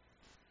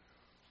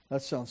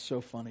 That sounds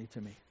so funny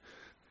to me,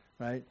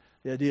 right?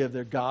 The idea of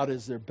their God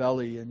is their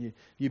belly. And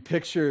you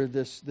picture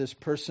this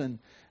person,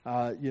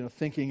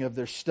 thinking of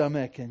their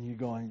stomach, and you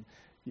going,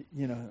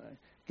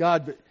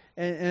 God.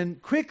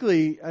 And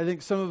quickly, I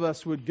think some of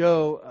us would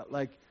go,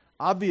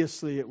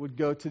 obviously it would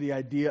go to the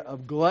idea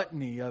of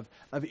gluttony, of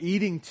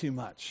eating too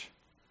much.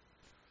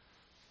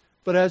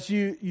 But as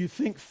you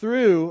think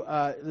through,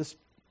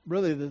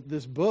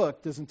 this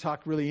book doesn't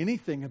talk really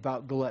anything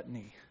about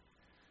gluttony.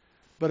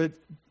 But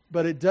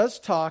it does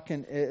talk,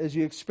 and as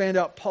you expand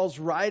out Paul's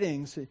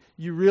writings,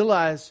 you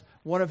realize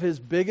one of his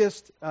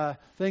biggest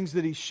things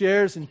that he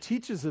shares and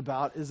teaches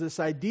about is this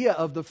idea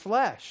of the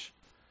flesh,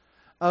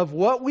 of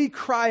what we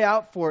cry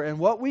out for and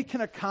what we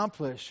can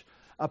accomplish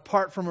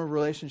apart from a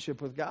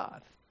relationship with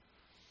God.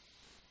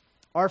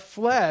 Our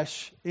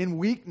flesh, in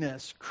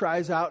weakness,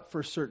 cries out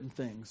for certain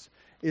things,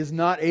 is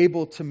not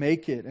able to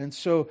make it. And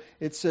so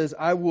it says,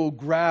 I will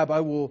grab, I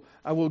will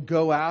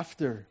go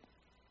after.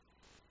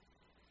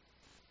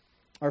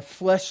 Our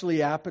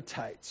fleshly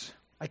appetites.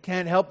 I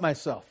can't help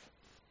myself.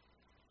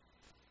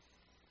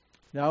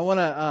 Now I want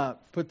to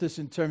put this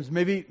in terms,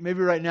 maybe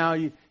right now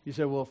you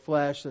say, well,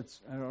 flesh, I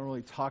don't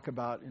really talk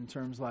about in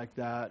terms like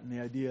that, and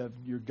the idea of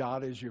your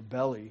God is your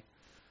belly.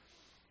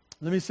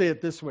 Let me say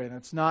it this way, and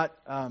it's not,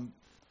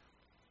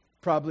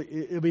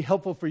 it'll be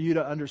helpful for you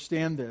to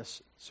understand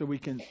this so we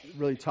can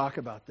really talk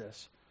about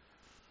this.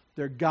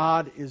 Their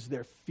God is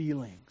their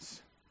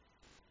feelings.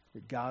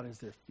 Their God is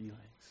their feelings.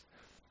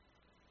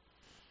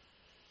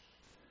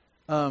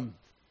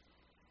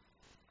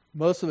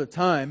 Most of the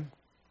time,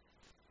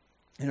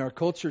 in our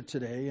culture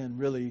today, and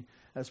really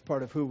as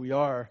part of who we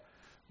are,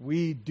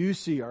 we do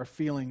see our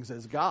feelings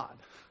as God.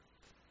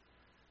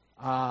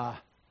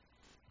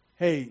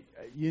 Hey,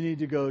 you need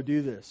to go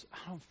do this. I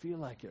don't feel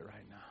like it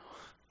right now.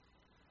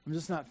 I'm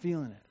just not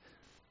feeling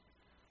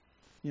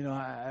it.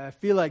 I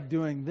feel like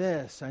doing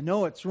this. I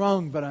know it's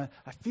wrong, but I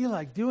feel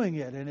like doing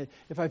it. And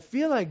if I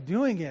feel like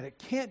doing it, it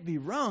can't be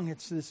wrong.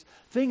 It's this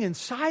thing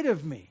inside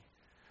of me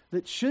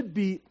that should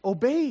be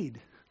obeyed.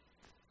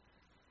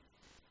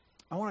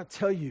 I want to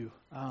tell you,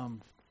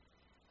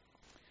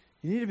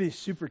 you need to be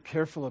super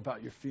careful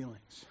about your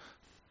feelings.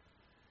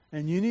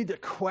 And you need to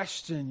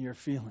question your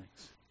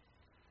feelings.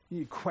 You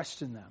need to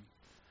question them.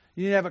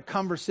 You need to have a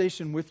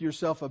conversation with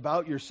yourself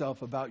about your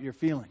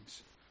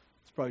feelings.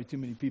 It's probably too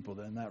many people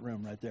in that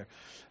room right there.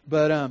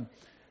 But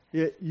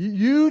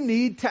you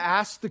need to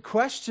ask the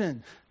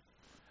question,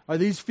 are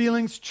these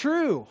feelings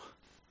true?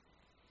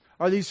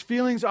 Are these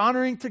feelings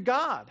honoring to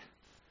God?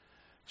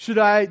 Should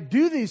I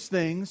do these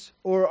things,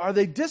 or are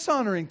they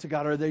dishonoring to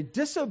God? Are they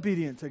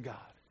disobedient to God?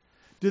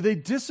 Do they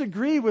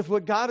disagree with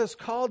what God has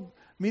called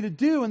me to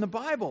do in the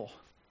Bible?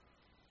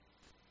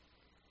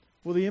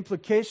 Will the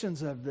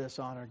implications of this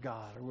honor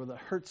God, or will it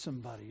hurt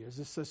somebody? Is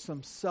this just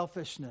some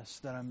selfishness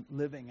that I'm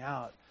living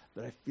out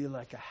that I feel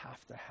like I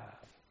have to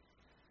have?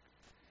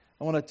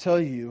 I want to tell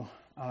you,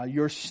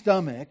 your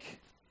stomach,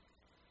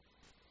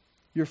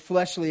 your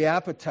fleshly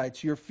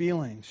appetites, your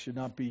feelings should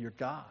not be your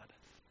God.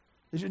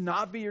 It should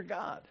not be your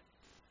God.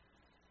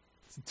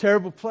 It's a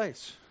terrible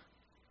place.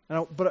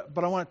 But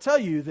I want to tell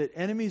you that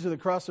enemies of the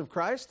cross of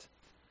Christ,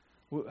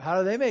 how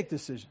do they make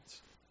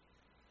decisions?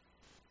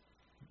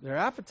 Their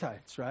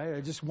appetites, right?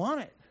 I just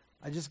want it.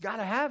 I just got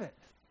to have it.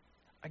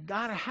 I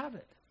got to have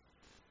it.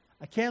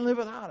 I can't live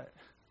without it.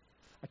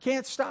 I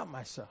can't stop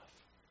myself.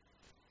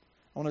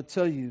 I want to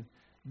tell you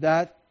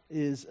that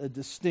is a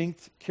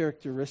distinct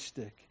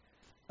characteristic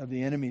of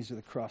the enemies of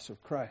the cross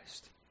of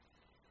Christ.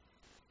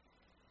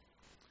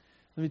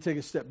 Let me take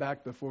a step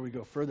back before we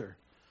go further.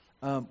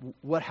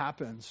 What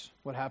happens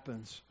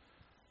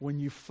when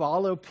you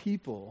follow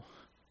people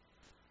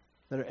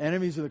that are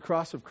enemies of the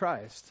cross of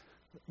Christ?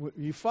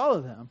 You follow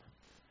them,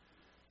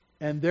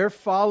 and they're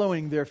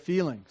following their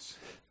feelings.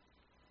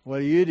 What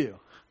do?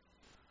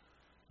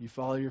 You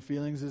follow your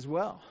feelings as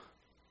well.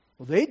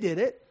 Well, they did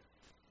it.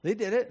 They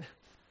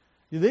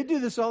do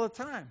this all the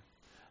time.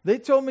 They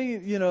told me,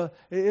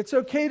 it's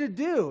okay to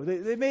do.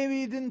 They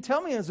maybe didn't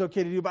tell me it's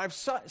okay to do, but I've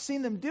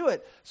seen them do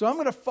it, so I'm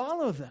going to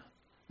follow them.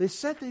 They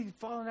said they'd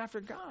fallen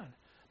after God.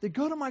 They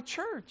go to my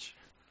church.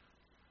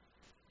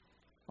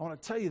 I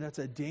want to tell you that's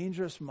a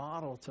dangerous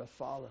model to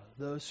follow.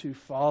 Those who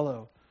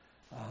follow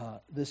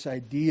this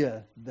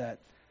idea that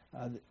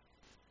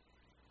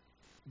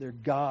their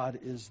God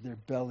is their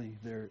belly,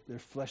 their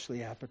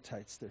fleshly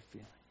appetites, their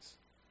feelings.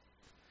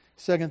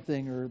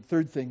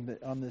 Third thing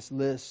that on this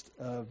list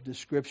of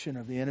description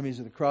of the enemies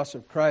of the cross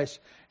of Christ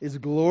is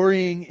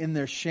glorying in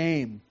their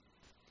shame.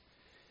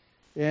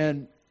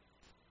 And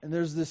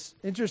there's this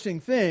interesting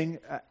thing,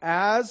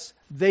 as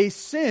they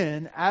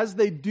sin, as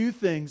they do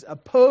things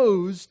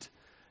opposed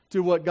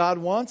to what God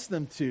wants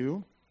them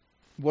to,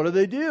 what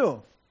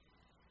do?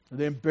 Are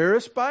they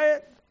embarrassed by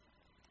it?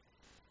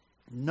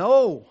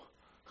 No.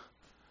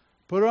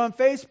 Put it on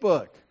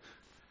Facebook.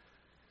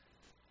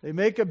 They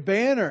make a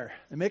banner.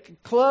 They make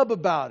a club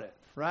about it,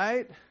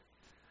 right?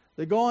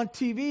 They go on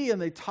TV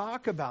and they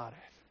talk about it.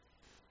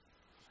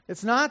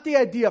 It's not the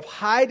idea of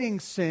hiding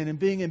sin and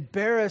being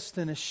embarrassed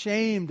and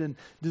ashamed and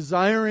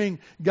desiring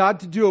God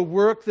to do a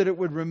work that it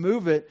would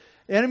remove it.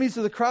 Enemies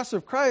of the cross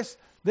of Christ,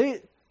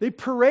 they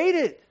parade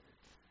it.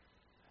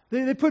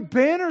 They put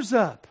banners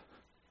up.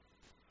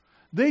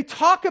 They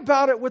talk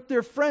about it with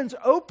their friends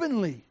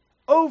openly,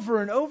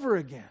 over and over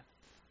again.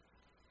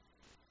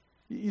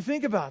 You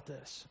think about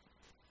this.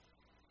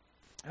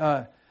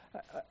 I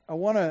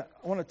want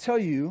to tell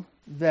you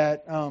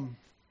that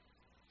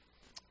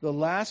the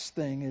last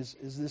thing is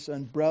this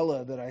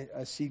umbrella that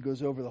I see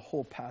goes over the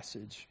whole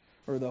passage,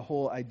 or the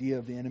whole idea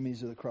of the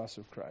enemies of the cross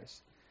of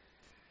Christ.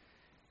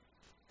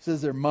 It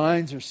says their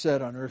minds are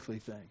set on earthly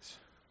things.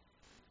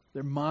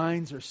 Their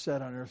minds are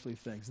set on earthly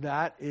things.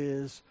 That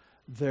is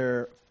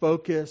their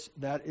focus.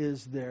 That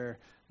is their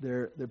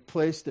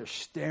place. They're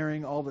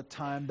staring all the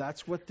time.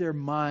 That's what their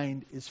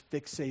mind is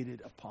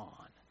fixated upon.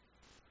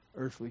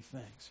 Earthly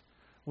things.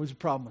 What's the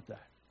problem with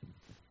that?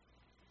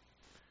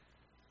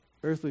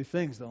 Earthly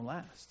things don't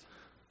last,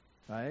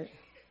 right?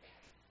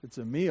 If it's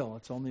a meal,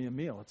 it's only a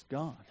meal. It's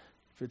gone.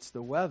 If it's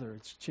the weather,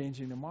 it's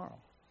changing tomorrow,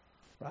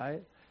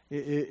 right?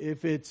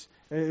 If it's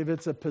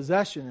a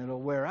possession, it'll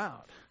wear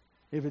out.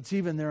 If it's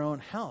even their own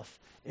health,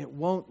 it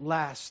won't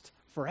last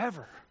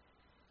forever.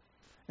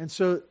 And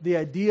so the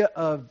idea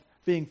of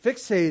being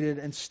fixated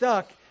and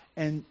stuck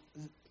and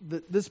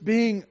this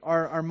being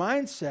our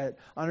mindset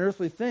on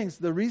earthly things,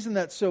 the reason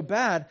that's so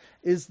bad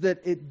is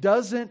that it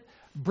doesn't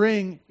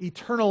bring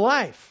eternal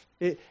life.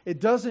 It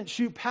doesn't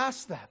shoot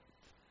past that.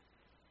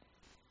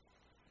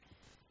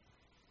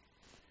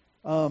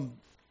 I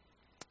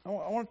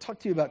want to talk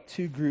to you about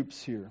two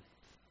groups here.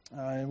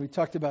 And we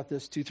talked about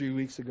this 2-3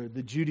 weeks ago,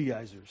 the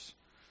Judaizers.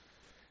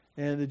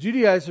 And the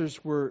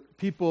Judaizers were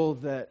people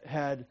that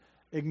had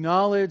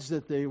acknowledged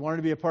that they wanted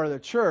to be a part of the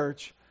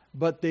church,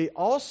 but they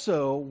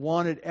also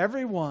wanted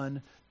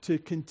everyone to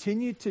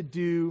continue to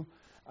do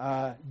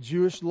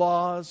Jewish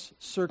laws,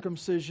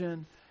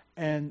 circumcision,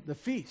 and the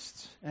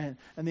feasts. And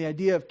the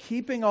idea of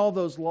keeping all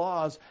those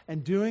laws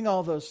and doing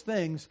all those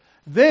things,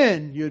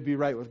 then you'd be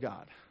right with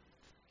God.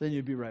 Then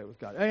you'd be right with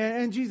God.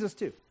 And Jesus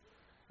too.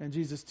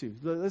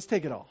 Let's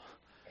take it all.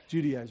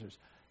 Judaizers.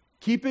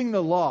 Keeping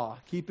the law,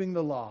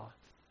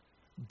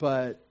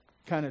 but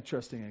kind of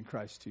trusting in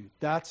Christ too.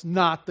 That's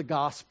not the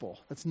gospel.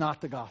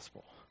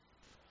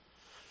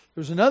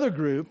 There's another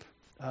group,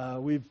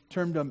 we've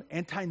termed them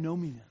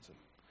antinomianism.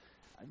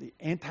 The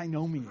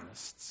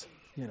antinomianists,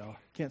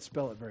 can't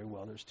spell it very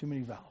well. There's too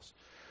many vowels.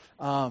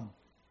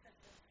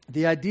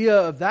 The idea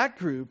of that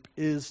group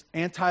is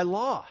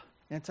anti-law.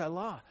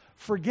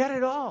 Forget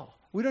it all.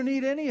 We don't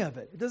need any of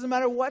it. It doesn't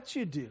matter what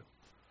you do.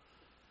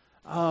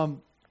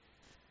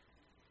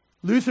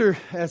 Luther,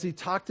 as he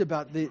talked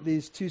about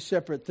these two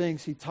separate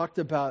things, he talked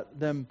about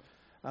them.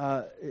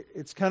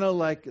 It's kind of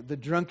like the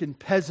drunken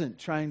peasant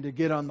trying to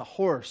get on the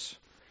horse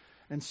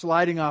and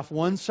sliding off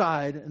one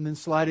side and then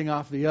sliding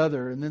off the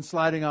other and then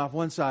sliding off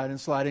one side and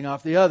sliding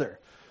off the other.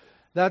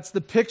 That's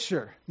the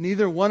picture.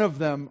 Neither one of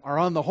them are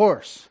on the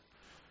horse.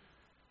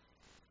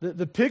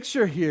 The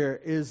picture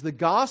here is the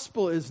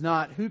gospel is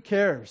not, who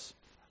cares?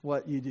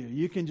 what you do.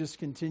 You can just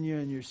continue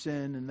in your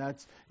sin, and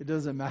it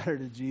doesn't matter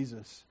to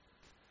Jesus.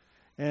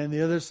 And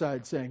the other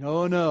side saying,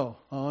 oh no,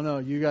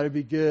 you got to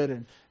be good,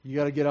 and you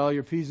got to get all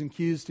your P's and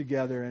Q's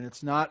together, and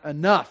it's not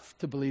enough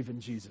to believe in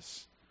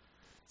Jesus.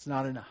 It's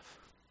not enough.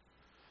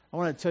 I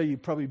want to tell you,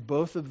 probably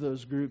both of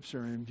those groups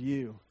are in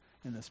view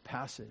in this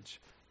passage.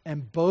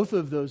 And both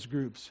of those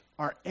groups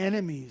are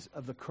enemies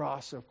of the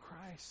cross of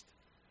Christ.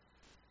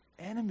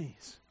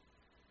 Enemies.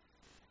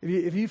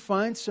 If you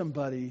find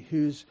somebody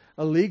who's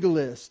a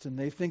legalist and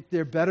they think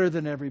they're better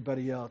than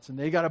everybody else and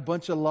they got a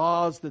bunch of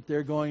laws that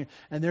they're going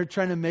and they're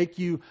trying to make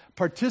you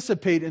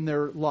participate in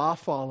their law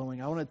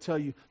following, I want to tell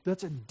you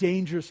that's a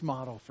dangerous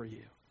model for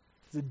you.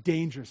 It's a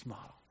dangerous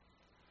model.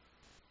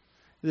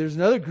 There's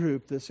another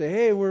group that say,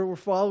 hey, we're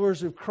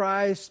followers of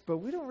Christ, but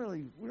we don't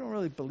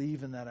really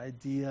believe in that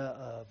idea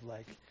of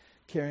like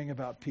caring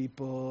about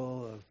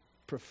people, of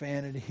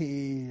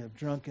profanity, of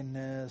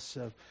drunkenness,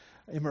 of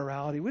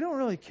immorality. We don't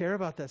really care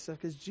about that stuff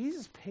because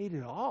Jesus paid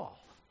it all.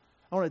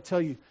 I want to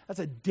tell you, that's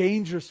a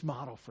dangerous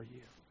model for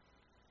you.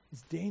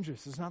 It's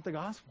dangerous. It's not the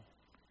gospel.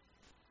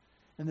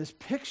 And this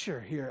picture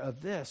here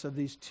of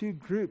these two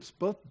groups,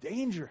 both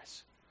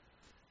dangerous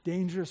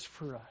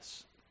for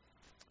us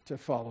to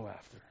follow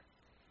after.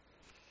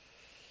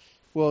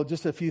 Well,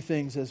 just a few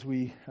things as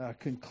we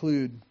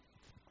conclude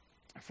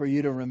for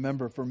you to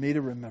remember, for me to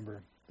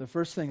remember. The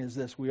first thing is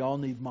this: we all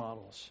need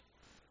models.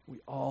 We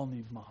all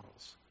need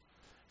models.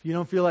 If you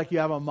don't feel like you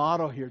have a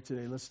model here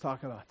today, let's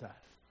talk about that.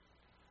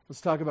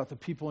 Let's talk about the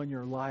people in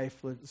your life.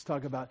 Let's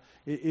talk about,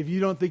 if you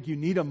don't think you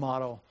need a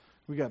model,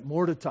 we got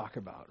more to talk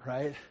about,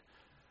 right?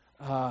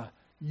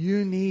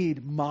 You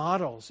need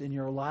models in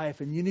your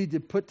life, and you need to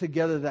put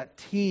together that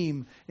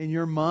team in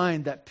your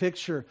mind, that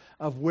picture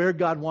of where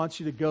God wants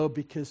you to go,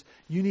 because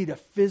you need a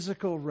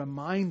physical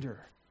reminder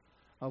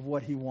of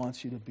what He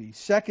wants you to be.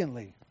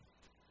 Secondly,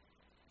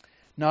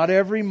 not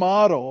every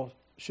model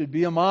should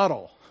be a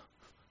model,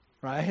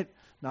 right?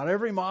 Not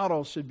every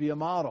model should be a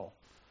model.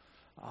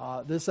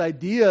 This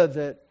idea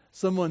that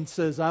someone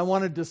says, I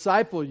want to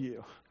disciple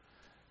you,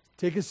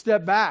 take a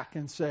step back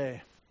and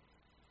say,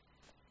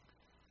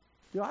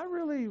 do I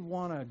really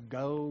want to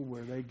go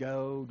where they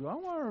go? Do I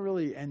want to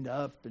really end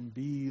up and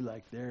be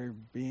like they're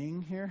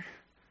being here?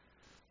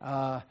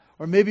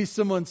 Or maybe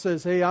someone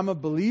says, hey, I'm a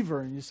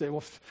believer. And you say,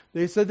 well,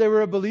 they said they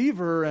were a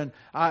believer, and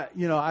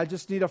I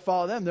just need to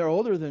follow them. They're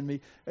older than me.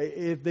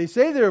 If they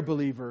say they're a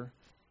believer,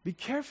 be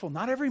careful.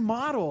 Not every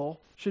model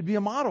should be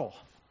a model.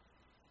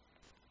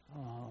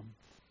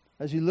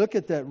 As you look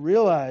at that,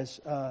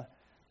 realize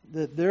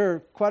that there are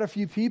quite a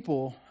few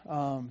people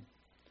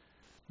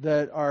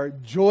that are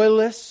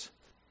joyless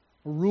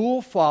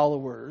rule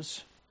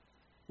followers,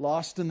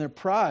 lost in their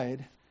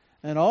pride,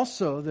 and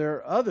also there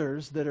are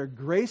others that are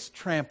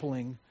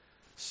grace-trampling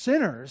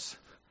sinners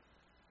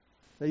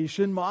that you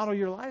shouldn't model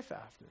your life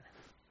after.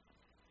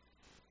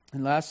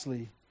 And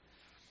lastly,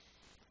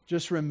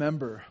 just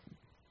remember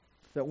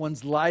that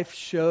one's life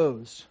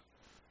shows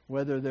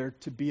whether they're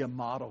to be a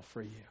model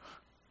for you.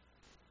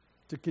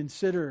 To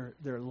consider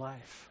their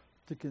life,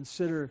 to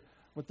consider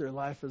what their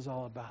life is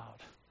all about.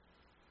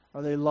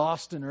 Are they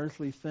lost in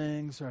earthly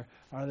things? Or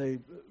are they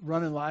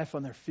running life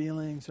on their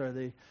feelings? Are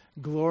they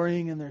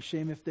glorying in their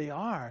shame? If they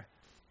are,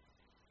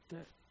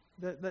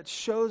 that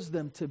shows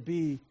them to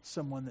be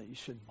someone that you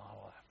should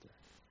model after.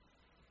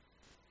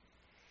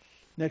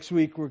 Next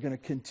week, we're going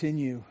to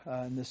continue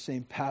in the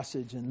same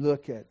passage and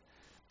look at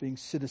being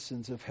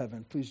citizens of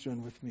heaven. Please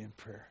join with me in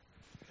prayer.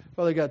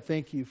 Father God,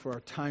 thank you for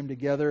our time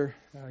together,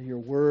 your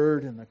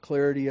word and the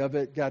clarity of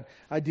it. God,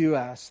 I do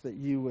ask that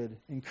you would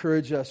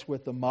encourage us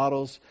with the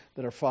models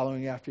that are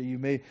following after you.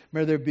 May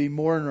there be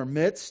more in our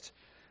midst.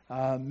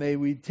 May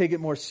we take it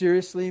more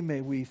seriously.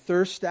 May we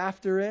thirst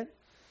after it.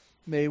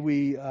 May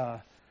we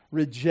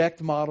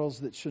reject models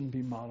that shouldn't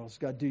be models.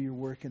 God, do your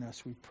work in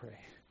us, we pray.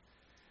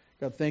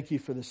 God, thank you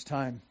for this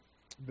time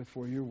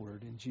before your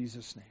word. In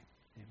Jesus' name,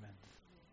 amen.